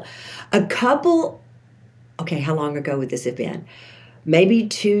 Well, how long ago would this have been? Maybe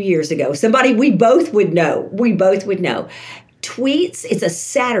 2 years ago, somebody we both would know, tweets, it's a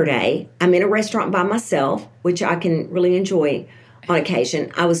Saturday, I'm in a restaurant by myself, which I can really enjoy on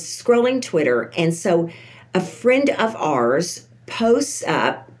occasion. I was scrolling Twitter, and so a friend of ours posts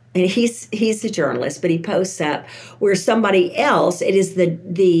up, and he's a journalist, but he posts up where somebody else, it is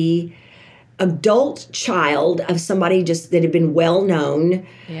the adult child of somebody just that had been well known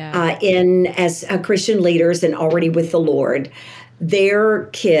as Christian leaders and already with the Lord. Their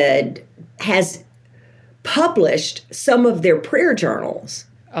kid has published some of their prayer journals.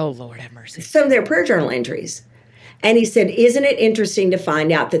 Oh, Lord have mercy. Some of their prayer journal entries. And he said, isn't it interesting to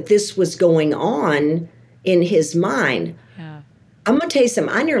find out that this was going on in his mind? Yeah. I'm going to tell you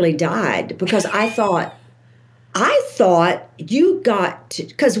something. I nearly died because I thought you got to,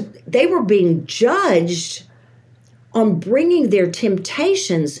 because they were being judged on bringing their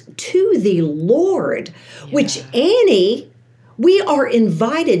temptations to the Lord, which Annie, we are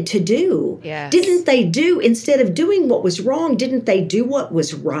invited to do. Yes. Didn't they do, instead of doing what was wrong, didn't they do what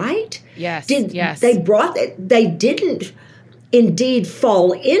was right? Yes. They brought it, they didn't indeed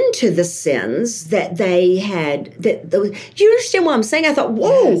fall into the sins that they had. Do you understand what I'm saying? I thought,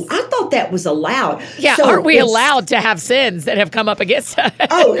 whoa, Yes. I thought that was allowed. Yeah, So aren't we it's- allowed to have sins that have come up against us?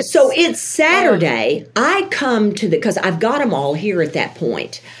 Oh, so it's Saturday. I come to because I've got them all here at that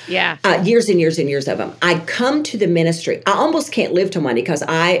point. Yeah. Years and years and years of them. I come to the ministry. I almost can't live till Monday because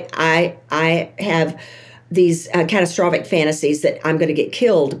I have these catastrophic fantasies that I'm going to get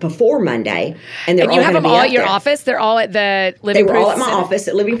killed before Monday, and they're And all you have gonna them be all up at your there. office? They're all at the They Living were Proof all at my Center? office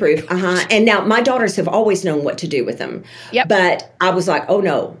at Living Proof. And now my daughters have always known what to do with them. Yep. But I was like, oh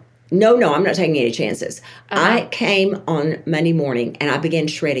no, I'm not taking any chances. I came on Monday morning and I began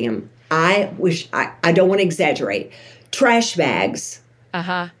shredding them. I don't want to exaggerate. Trash bags.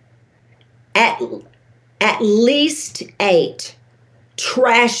 Uh-huh. At least 8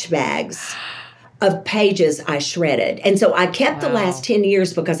 trash bags of pages I shredded. And so I kept the last 10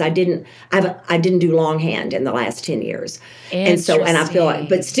 years because I didn't do longhand in the last 10 years. And I feel like,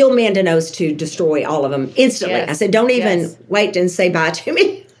 but still Manda knows to destroy all of them instantly. Yes. I said, don't even wait and say bye to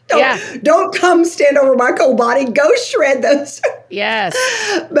me. Don't come stand over my cold body. Go shred those. Yes.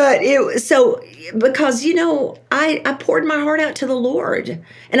 But because, I poured my heart out to the Lord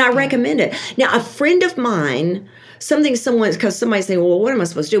and I recommend it. Now, a friend of mine, because somebody say, well, what am I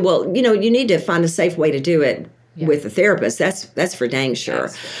supposed to do? Well, you need to find a safe way to do it with a therapist. That's for dang sure.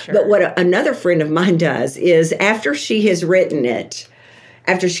 But what another friend of mine does is after she has written it,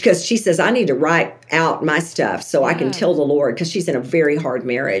 because she says, I need to write out my stuff so I can tell the Lord, because she's in a very hard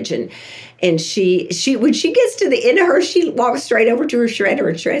marriage. And she when she gets to the end of her, she walks straight over to her shredder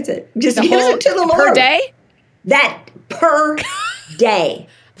and shreds it. Just gives it to the Lord. Per day? That per day.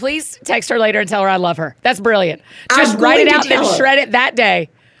 Please text her later and tell her I love her. That's brilliant. Just I'm write going it to out and then tell her. shred it that day.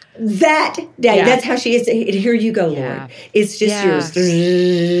 That day. Yeah. That's how she is. Here you go, Lord. It's just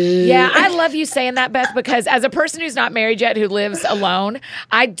yours. Yeah, I love you saying that, Beth, because as a person who's not married yet, who lives alone,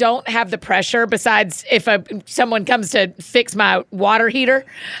 I don't have the pressure, besides if someone comes to fix my water heater,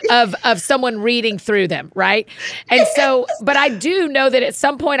 of someone reading through them, right? And so, but I do know that at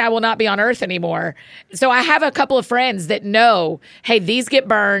some point I will not be on earth anymore. So I have a couple of friends that know, hey, these get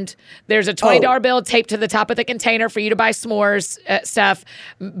burned. There's a $20 bill taped to the top of the container for you to buy s'mores stuff.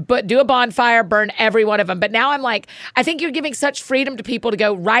 But do a bonfire, burn every one of them. But now I'm like, I think you're giving such freedom to people to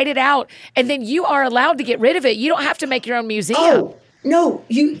go write it out, and then you are allowed to get rid of it. You don't have to make your own museum. Oh, no,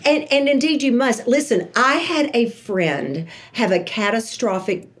 and indeed you must. Listen, I had a friend have a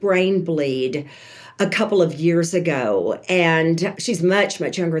catastrophic brain bleed a couple of years ago, and she's much,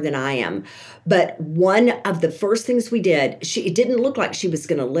 much younger than I am. But one of the first things we did, it didn't look like she was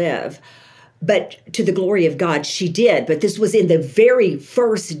going to live. But to the glory of God, she did. But this was in the very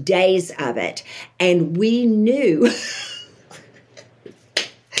first days of it. And we knew,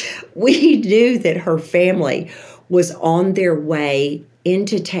 that her family was on their way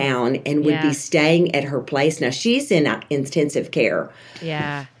into town and would be staying at her place. Now, she's in intensive care.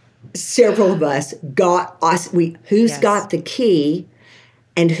 Yeah. Several of us got who's got the key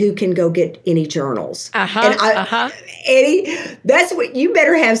and who can go get any journals. Eddie, that's what you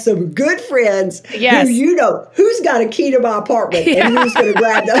better have, some good friends who who's got a key to my apartment and who's going to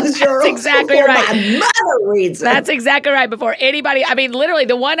grab those journals. That's exactly before right. My mother reads them. That's exactly right. Before anybody, I mean, literally,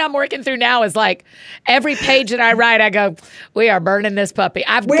 the one I'm working through now is like every page that I write, I go, we are burning this puppy.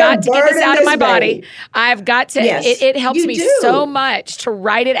 I've got to get this out of my body. I've got to, it helps me so much to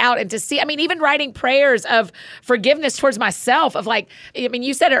write it out and to see, I mean, even writing prayers of forgiveness towards myself, of like, I mean,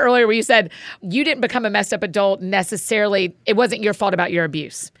 you said it earlier where you said you didn't become a messed up adult necessarily. It wasn't your fault about your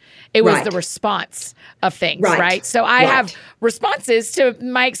abuse. It was the response of things, right? So I have responses to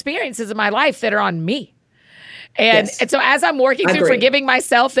my experiences in my life that are on me. And so as I'm working through forgiving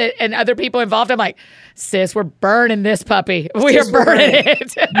myself and other people involved, I'm like, sis, we're burning this puppy. We're burning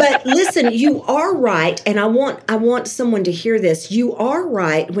it. But listen, you are right. And I want someone to hear this. You are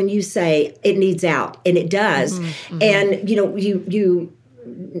right when you say it needs out, and it does. And, you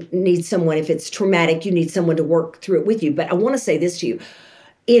need someone, if it's traumatic, you need someone to work through it with you. But I want to say this to you.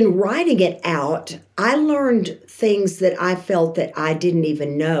 In writing it out, I learned things that I felt that I didn't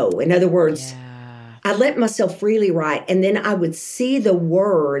even know. In other words, I let myself freely write, and then I would see the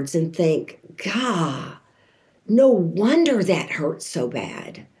words and think, God, no wonder that hurts so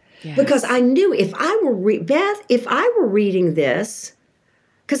bad. Yes. Because I knew if I were, Beth, if I were reading this,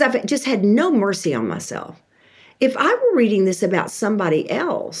 because I've just had no mercy on myself. If I were reading this about somebody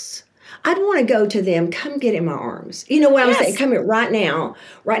else, I'd want to go to them, come get in my arms. You know what I'm saying? Come here right now.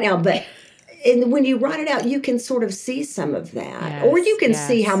 But and when you write it out, you can sort of see some of that. Or you can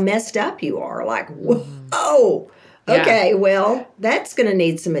see how messed up you are. Like, whoa, okay, well, that's going to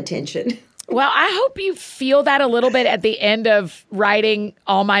need some attention. Well, I hope you feel that a little bit at the end of writing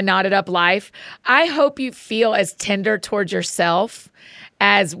All My Knotted Up Life. I hope you feel as tender towards yourself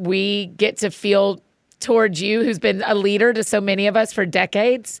as we get to feel towards you, who's been a leader to so many of us for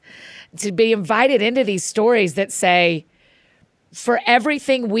decades, to be invited into these stories that say, for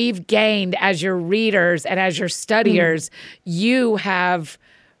everything we've gained as your readers and as your studiers, you have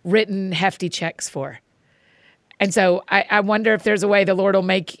written hefty checks for. And so I wonder if there's a way the Lord will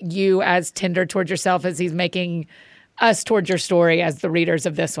make you as tender towards yourself as he's making us towards your story as the readers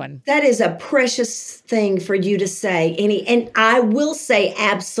of this one. That is a precious thing for you to say, Annie. And I will say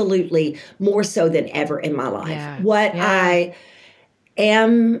absolutely more so than ever in my life. I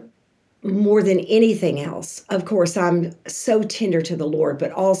am more than anything else. Of course, I'm so tender to the Lord,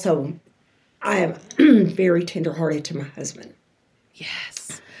 but also I am very tenderhearted to my husband.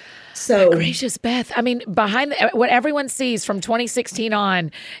 Yes. So gracious Beth. I mean, behind what everyone sees from 2016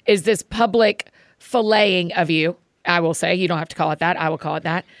 on is this public filleting of you. I will say, you don't have to call it that. I will call it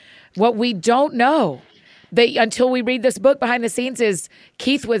that. What we don't know until we read this book behind the scenes is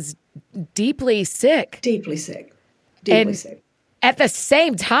Keith was deeply sick. Deeply sick. Deeply sick. At the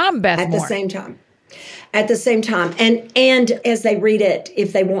same time, Beth Moore. At the same time. And as they read it,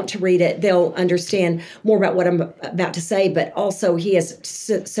 if they want to read it, they'll understand more about what I'm about to say. But also he has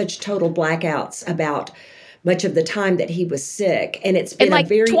such total blackouts about much of the time that he was sick. And it's been like a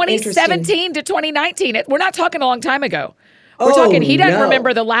very 2017 to 2019. We're not talking a long time ago. We're talking, he doesn't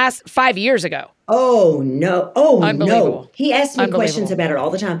remember the last 5 years ago. Oh, no. Oh, unbelievable. No. He asked me questions about it all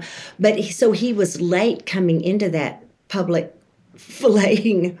the time. But so he was late coming into that public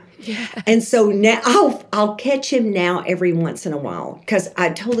filleting. Yes. And so now I'll catch him now every once in a while, because I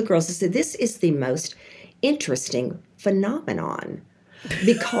told the girls, I said, this is the most interesting phenomenon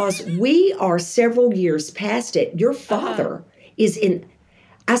because we are several years past it. Your father is in.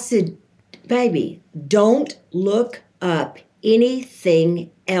 I said, baby, don't look up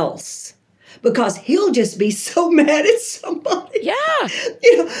anything else, because he'll just be so mad at somebody. Yeah.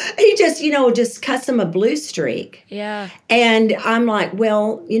 He just cuts him a blue streak. Yeah. And I'm like,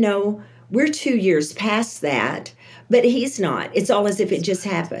 well, we're 2 years past that, but he's not. It's all as if it just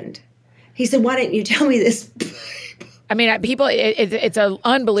happened. He said, why didn't you tell me this? I mean, people, it's an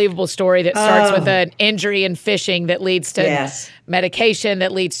unbelievable story that starts with an injury in fishing that leads to medication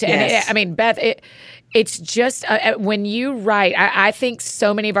that leads to, and Beth, it's just when you write, I think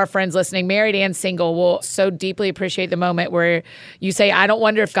so many of our friends listening, married and single, will so deeply appreciate the moment where you say, I don't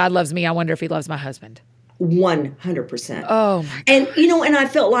wonder if God loves me. I wonder if he loves my husband. 100%. Oh, my God. And, and I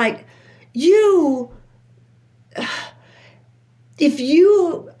felt like if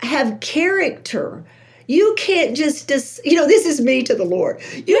you have character, you can't just, this is me to the Lord.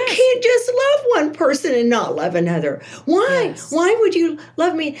 You can't just love one person and not love another. Why? Yes. Why would you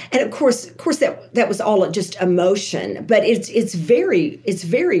love me? And of course that was all just emotion, but it's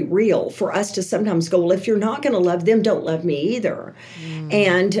very real for us to sometimes go, well, if you're not going to love them, don't love me either.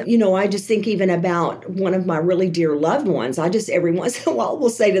 And, I just think even about one of my really dear loved ones, I just every once in a while will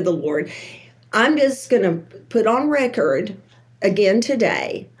say to the Lord, I'm just going to put on record again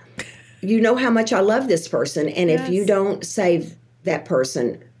today, you know how much I love this person, and if you don't save that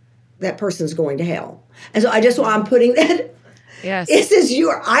person's going to hell. And so I'm putting that. Yes. This is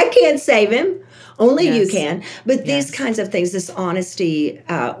I can't save him. Only you can. But these kinds of things, this honesty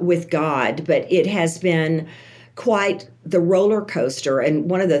with God, but it has been quite the roller coaster. And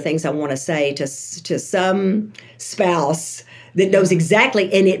one of the things I want to say to some spouse that knows exactly,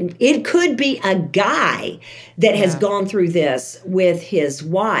 and it could be a guy that has gone through this with his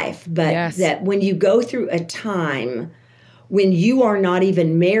wife, but that when you go through a time when you are not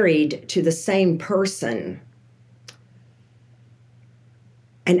even married to the same person,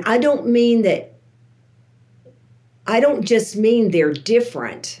 and I don't just mean they're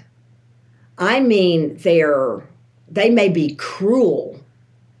different. I mean they may be cruel.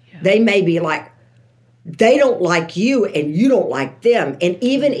 Yeah. They may be like, they don't like you and you don't like them. And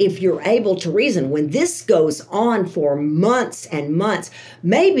even if you're able to reason, when this goes on for months and months,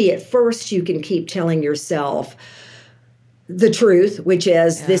 maybe at first you can keep telling yourself the truth, which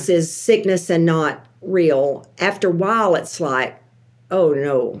is this is sickness and not real. After a while, it's like, oh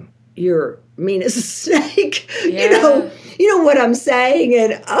no, you're mean as a snake. Yeah. You know what I'm saying?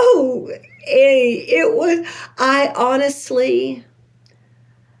 And it was,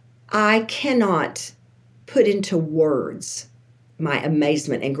 I cannot put into words my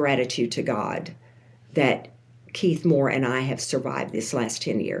amazement and gratitude to God that Keith Moore and I have survived this last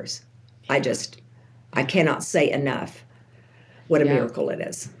 10 years. I cannot say enough what a miracle it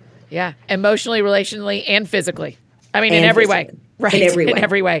is. Yeah. Emotionally, relationally, and physically. I mean, in every way. Right. In every way. In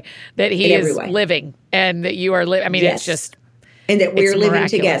every way that he In every is way. living and that you are living. I mean, Yes. it's just, And that we're it's living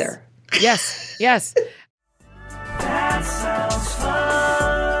miraculous. together. Yes. Yes. That sounds fun.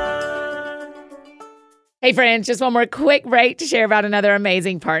 Hey friends, just one more quick break to share about another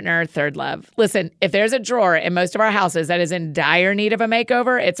amazing partner, Third Love. Listen, if there's a drawer in most of our houses that is in dire need of a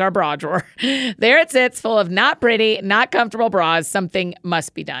makeover, it's our bra drawer. There it sits, full of not pretty, not comfortable bras. Something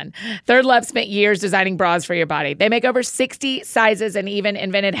must be done. Third Love spent years designing bras for your body. They make over 60 sizes and even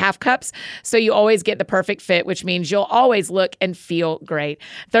invented half cups, so you always get the perfect fit, which means you'll always look and feel great.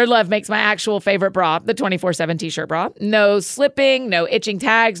 Third Love makes my actual favorite bra, the 24/7 t-shirt bra. No slipping, no itching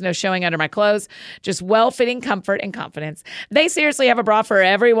tags, no showing under my clothes, just well-fitting comfort and confidence. They seriously have a bra for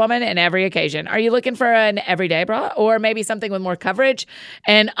every woman and every occasion. Are you looking for an everyday bra or maybe something with more coverage,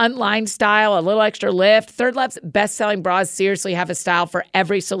 an unlined style, a little extra lift? Third Love's best-selling bras seriously have a style for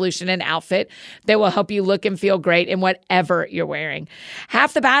every solution and outfit that will help you look and feel great in whatever you're wearing.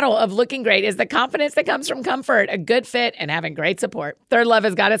 Half the battle of looking great is the confidence that comes from comfort, a good fit, and having great support. Third Love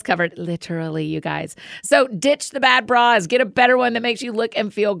has got us covered, literally, you guys. So ditch the bad bras. Get a better one that makes you look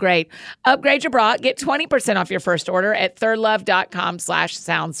and feel great. Upgrade your bra. Get 20% off your first order at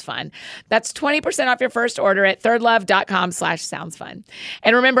thirdlove.com/soundsfun. That's 20% off your first order at thirdlove.com/soundsfun.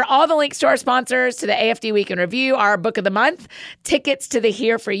 And remember, all the links to our sponsors, to the AFD Week in Review, our book of the month, tickets to the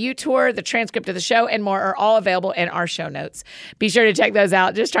Here For You tour, the transcript of the show, and more are all available in our show notes. Be sure to check those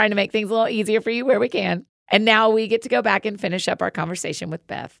out. Just trying to make things a little easier for you where we can. And now we get to go back and finish up our conversation with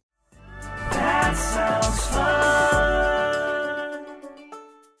Beth. That sounds fun.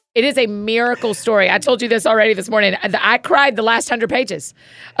 It is a miracle story. I told you this already this morning. I cried the last 100 pages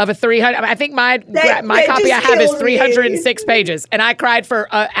of a 300. I think my copy I have is 306 pages, and I cried for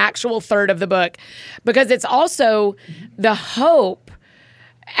an actual third of the book because it's also the hope.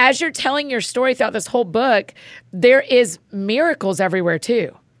 As you're telling your story throughout this whole book, there is miracles everywhere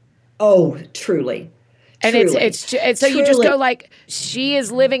too. Oh, truly. And Truly. it's so you just go like, she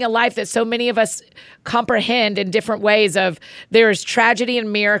is living a life that so many of us comprehend in different ways of there is tragedy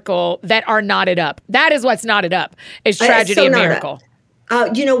and miracle that are knotted up. That is what's knotted up, is tragedy and miracle.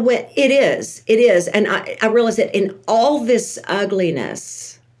 You know what? It is. And I realize that in all this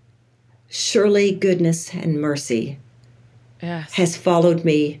ugliness, surely goodness and mercy Yes. has followed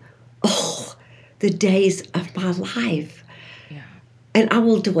me all the days of my life. And I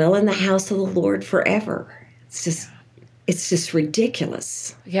will dwell in the house of the Lord forever. It's just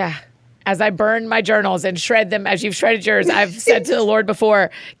ridiculous. Yeah. As I burn my journals and shred them as you've shredded yours, I've said to the Lord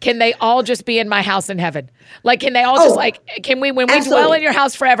before, can they all just be in my house in heaven? Like, can they all just can we, when we dwell in your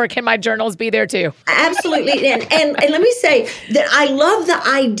house forever, can my journals be there too? Absolutely. And let me say that I love the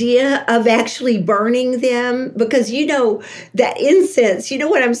idea of actually burning them because, you know, that incense, you know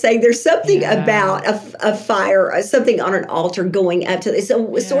what I'm saying? There's something about a fire, something on an altar going up to this.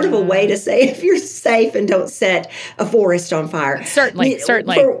 It's sort of a way to say, if you're safe and don't set a forest on fire. Certainly.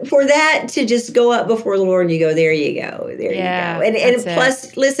 For that to just go up before the Lord and you go, there you go. There you go. And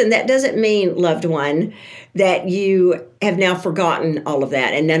plus, listen, that doesn't mean, loved one, that you have now forgotten all of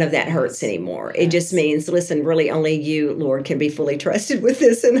that and none of that hurts anymore. It just means, listen, really only you, Lord, can be fully trusted with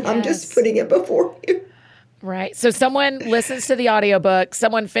this, and I'm just putting it before you. Right. So someone listens to the audiobook,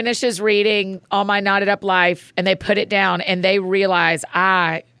 someone finishes reading All My Knotted Up Life, and they put it down and they realize,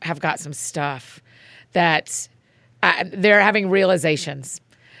 I have got some stuff that they're having realizations.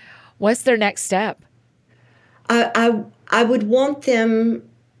 What's their next step? I would want them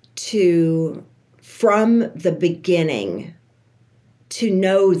to, from the beginning, to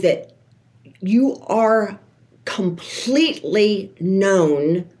know that you are completely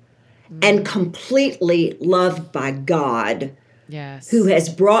known and completely loved by God, who has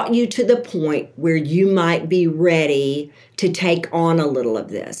brought you to the point where you might be ready to take on a little of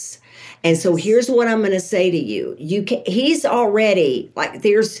this. And so here's what I'm going to say to you. He's already, like,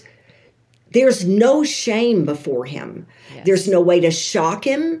 there's no shame before him. Yes. There's no way to shock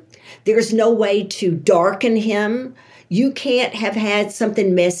him. There's no way to darken him. You can't have had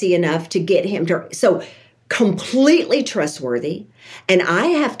something messy enough to get him to. So completely trustworthy. And I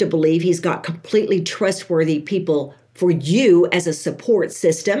have to believe he's got completely trustworthy people for you as a support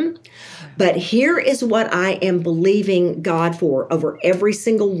system. But here is what I am believing God for over every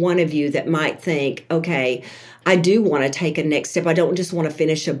single one of you that might think, okay, I do want to take a next step. I don't just want to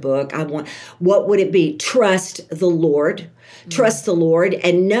finish a book. What would it be? Trust the Lord. Mm-hmm. Trust the Lord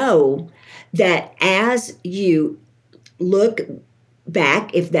and know that as you look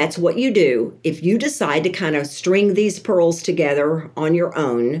back, if that's what you do, if you decide to kind of string these pearls together on your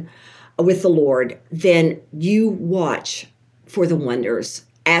own with the Lord, then you watch for the wonders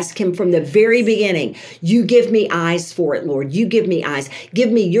Ask him from the very beginning. You give me eyes for it, Lord. You give me eyes.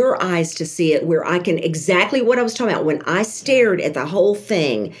 Give me your eyes to see it where I can exactly what I was talking about. When I stared at the whole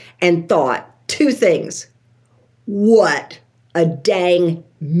thing and thought two things. What a dang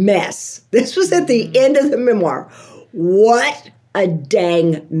mess. This was at the end of the memoir. What a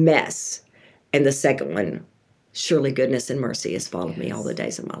dang mess. And the second one, surely goodness and mercy has followed me all the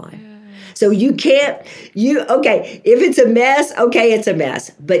days of my life. So okay, if it's a mess, okay, it's a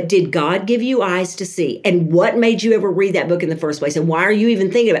mess. But did God give you eyes to see? And what made you ever read that book in the first place? And why are you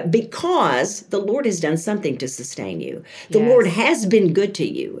even thinking about it? Because the Lord has done something to sustain you. The Lord has been good to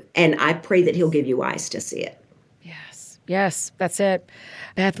you. And I pray that he'll give you eyes to see it. Yes, that's it.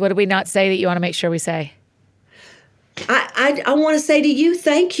 Beth, what did we not say that you want to make sure we say? I want to say to you,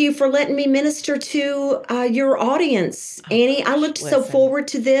 thank you for letting me minister to your audience, Annie. I looked so forward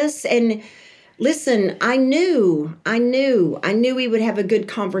to this. And listen, I knew we would have a good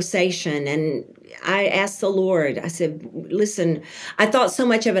conversation. And I asked the Lord, I said, listen, I thought so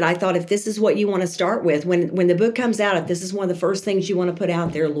much of it. I thought, if this is what you want to start with, when the book comes out, if this is one of the first things you want to put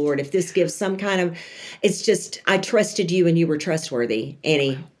out there, Lord, if this gives some kind of, it's just, I trusted you and you were trustworthy,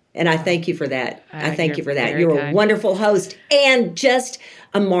 Annie. And I thank you for that. I thank you for that. You're a wonderful host and just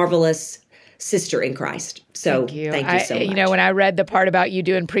a marvelous sister in Christ. So thank you so much. You know, when I read the part about you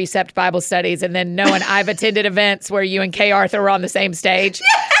doing precept Bible studies and then knowing I've attended events where you and Kay Arthur were on the same stage,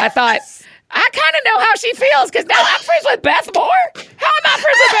 I thought, I kind of know how she feels because now I'm friends with Beth Moore. How am I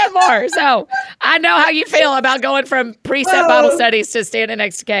friends with Beth Moore? So I know how you feel about going from precept Bible studies to standing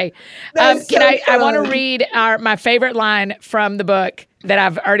next to Kay. I want to read my favorite line from the book that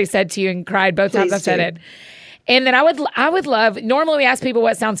I've already said to you and cried both times I've said it. And then I would love, normally we ask people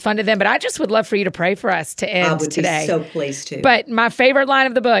what sounds fun to them, but I just would love for you to pray for us to end today. I would be so pleased to. But my favorite line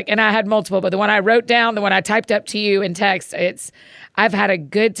of the book, and I had multiple, but the one I wrote down, the one I typed up to you in text, it's, I've had a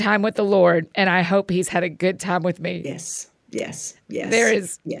good time with the Lord, and I hope he's had a good time with me. Yes. There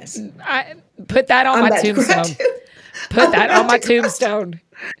is. Yes. I put that on my tombstone. Put that on my tombstone.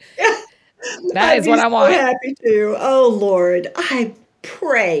 That is what I want. I'm so happy to. Oh, Lord, I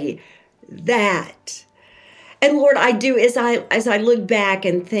pray that. And Lord, I do, as I look back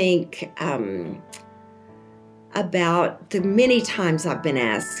and think about the many times I've been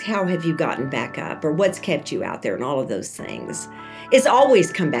asked, how have you gotten back up, or what's kept you out there, and all of those things, it's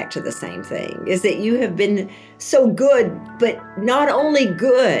always come back to the same thing, is that you have been so good, but not only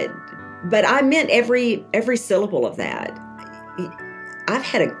good, but I meant every syllable of that. I've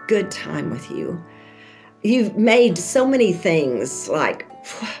had a good time with you. You've made so many things like,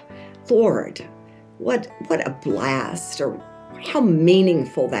 Lord, what a blast, or how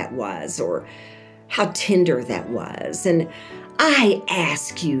meaningful that was, or how tender that was. And I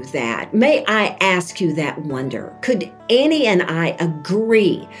ask you that. May I ask you that wonder. Could Annie and I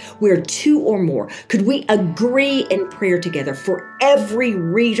agree, where two or more, could we agree in prayer together for every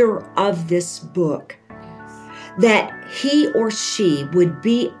reader of this book, that he or she would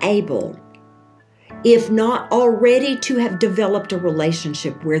be able, if not already, to have developed a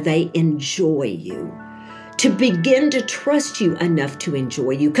relationship where they enjoy you, to begin to trust you enough to enjoy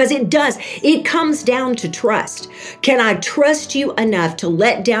you? Because it comes down to trust. Can I trust you enough to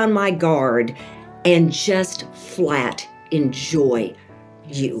let down my guard and just flat enjoy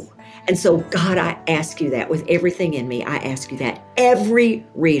you? And so, God, I ask you that with everything in me. I ask you that. Every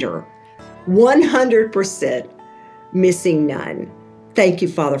reader, 100%, missing none. Thank you,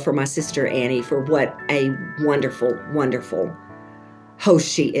 Father, for my sister Annie, for what a wonderful, wonderful host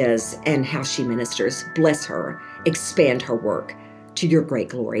she is and how she ministers. Bless her, expand her work to your great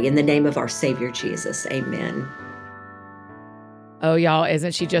glory. In the name of our Savior Jesus, amen. Oh, y'all,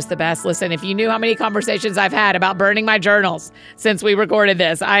 isn't she just the best? Listen, if you knew how many conversations I've had about burning my journals since we recorded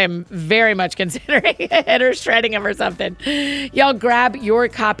this, I am very much considering it or shredding them or something. Y'all, grab your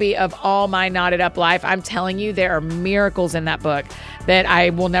copy of All My Knotted Up Life. I'm telling you, there are miracles in that book that I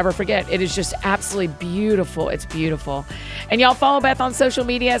will never forget. It is just absolutely beautiful. It's beautiful. And y'all, follow Beth on social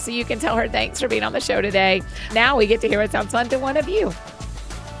media so you can tell her thanks for being on the show today. Now we get to hear what sounds fun to one of you.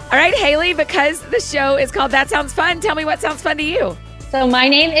 All right, Haley, because the show is called That Sounds Fun, tell me what sounds fun to you. So my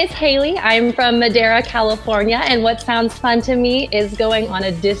name is Haley. I'm from Madera, California. And what sounds fun to me is going on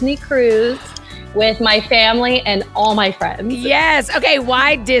a Disney cruise with my family and all my friends. Yes. Okay,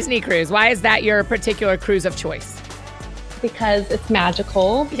 why Disney cruise? Why is that your particular cruise of choice? Because it's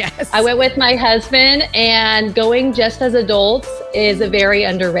magical. Yes. I went with my husband, and going just as adults is very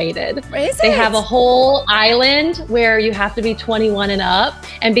underrated. Is They it? have a whole island where you have to be 21 and up.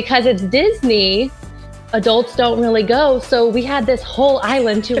 And because it's Disney, adults don't really go. So we had this whole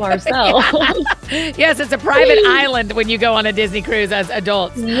island to ourselves. Yes, it's a private island when you go on a Disney cruise as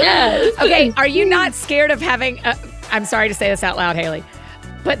adults. Yes. Okay, are you not scared of having, I'm sorry to say this out loud, Haley,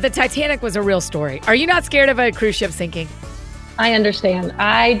 but the Titanic was a real story. Are you not scared of a cruise ship sinking? I understand.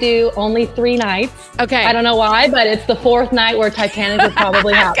 I do only 3 nights. Okay. I don't know why, but it's the 4th night where Titanic would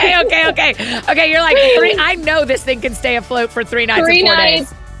probably happen. Okay, you're like, 3, I know this thing can stay afloat for 3 nights 3 and 4 nights.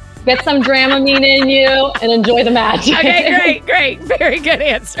 days. Get some Dramamine in you and enjoy the magic. Okay, great. Very good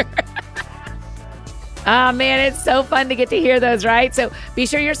answer. Oh, man, it's so fun to get to hear those, right? So be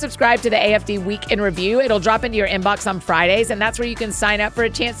sure you're subscribed to the AFD Week in Review. It'll drop into your inbox on Fridays, and that's where you can sign up for a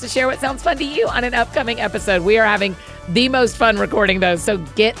chance to share what sounds fun to you on an upcoming episode. We are having the most fun recording those, so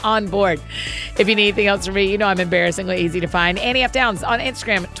get on board. If you need anything else from me, you know I'm embarrassingly easy to find. Annie F. Downs on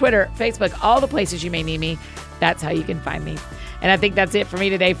Instagram, Twitter, Facebook, all the places you may need me. That's how you can find me. And I think that's it for me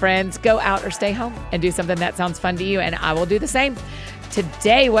today, friends. Go out or stay home and do something that sounds fun to you, and I will do the same.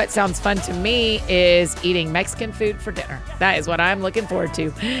 Today, what sounds fun to me is eating Mexican food for dinner. That is what I'm looking forward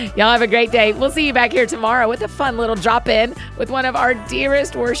to. Y'all have a great day. We'll see you back here tomorrow with a fun little drop in with one of our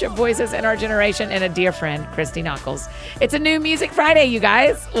dearest worship voices in our generation and a dear friend, Christy Nockels. It's a new Music Friday, you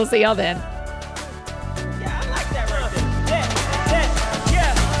guys. We'll see y'all then.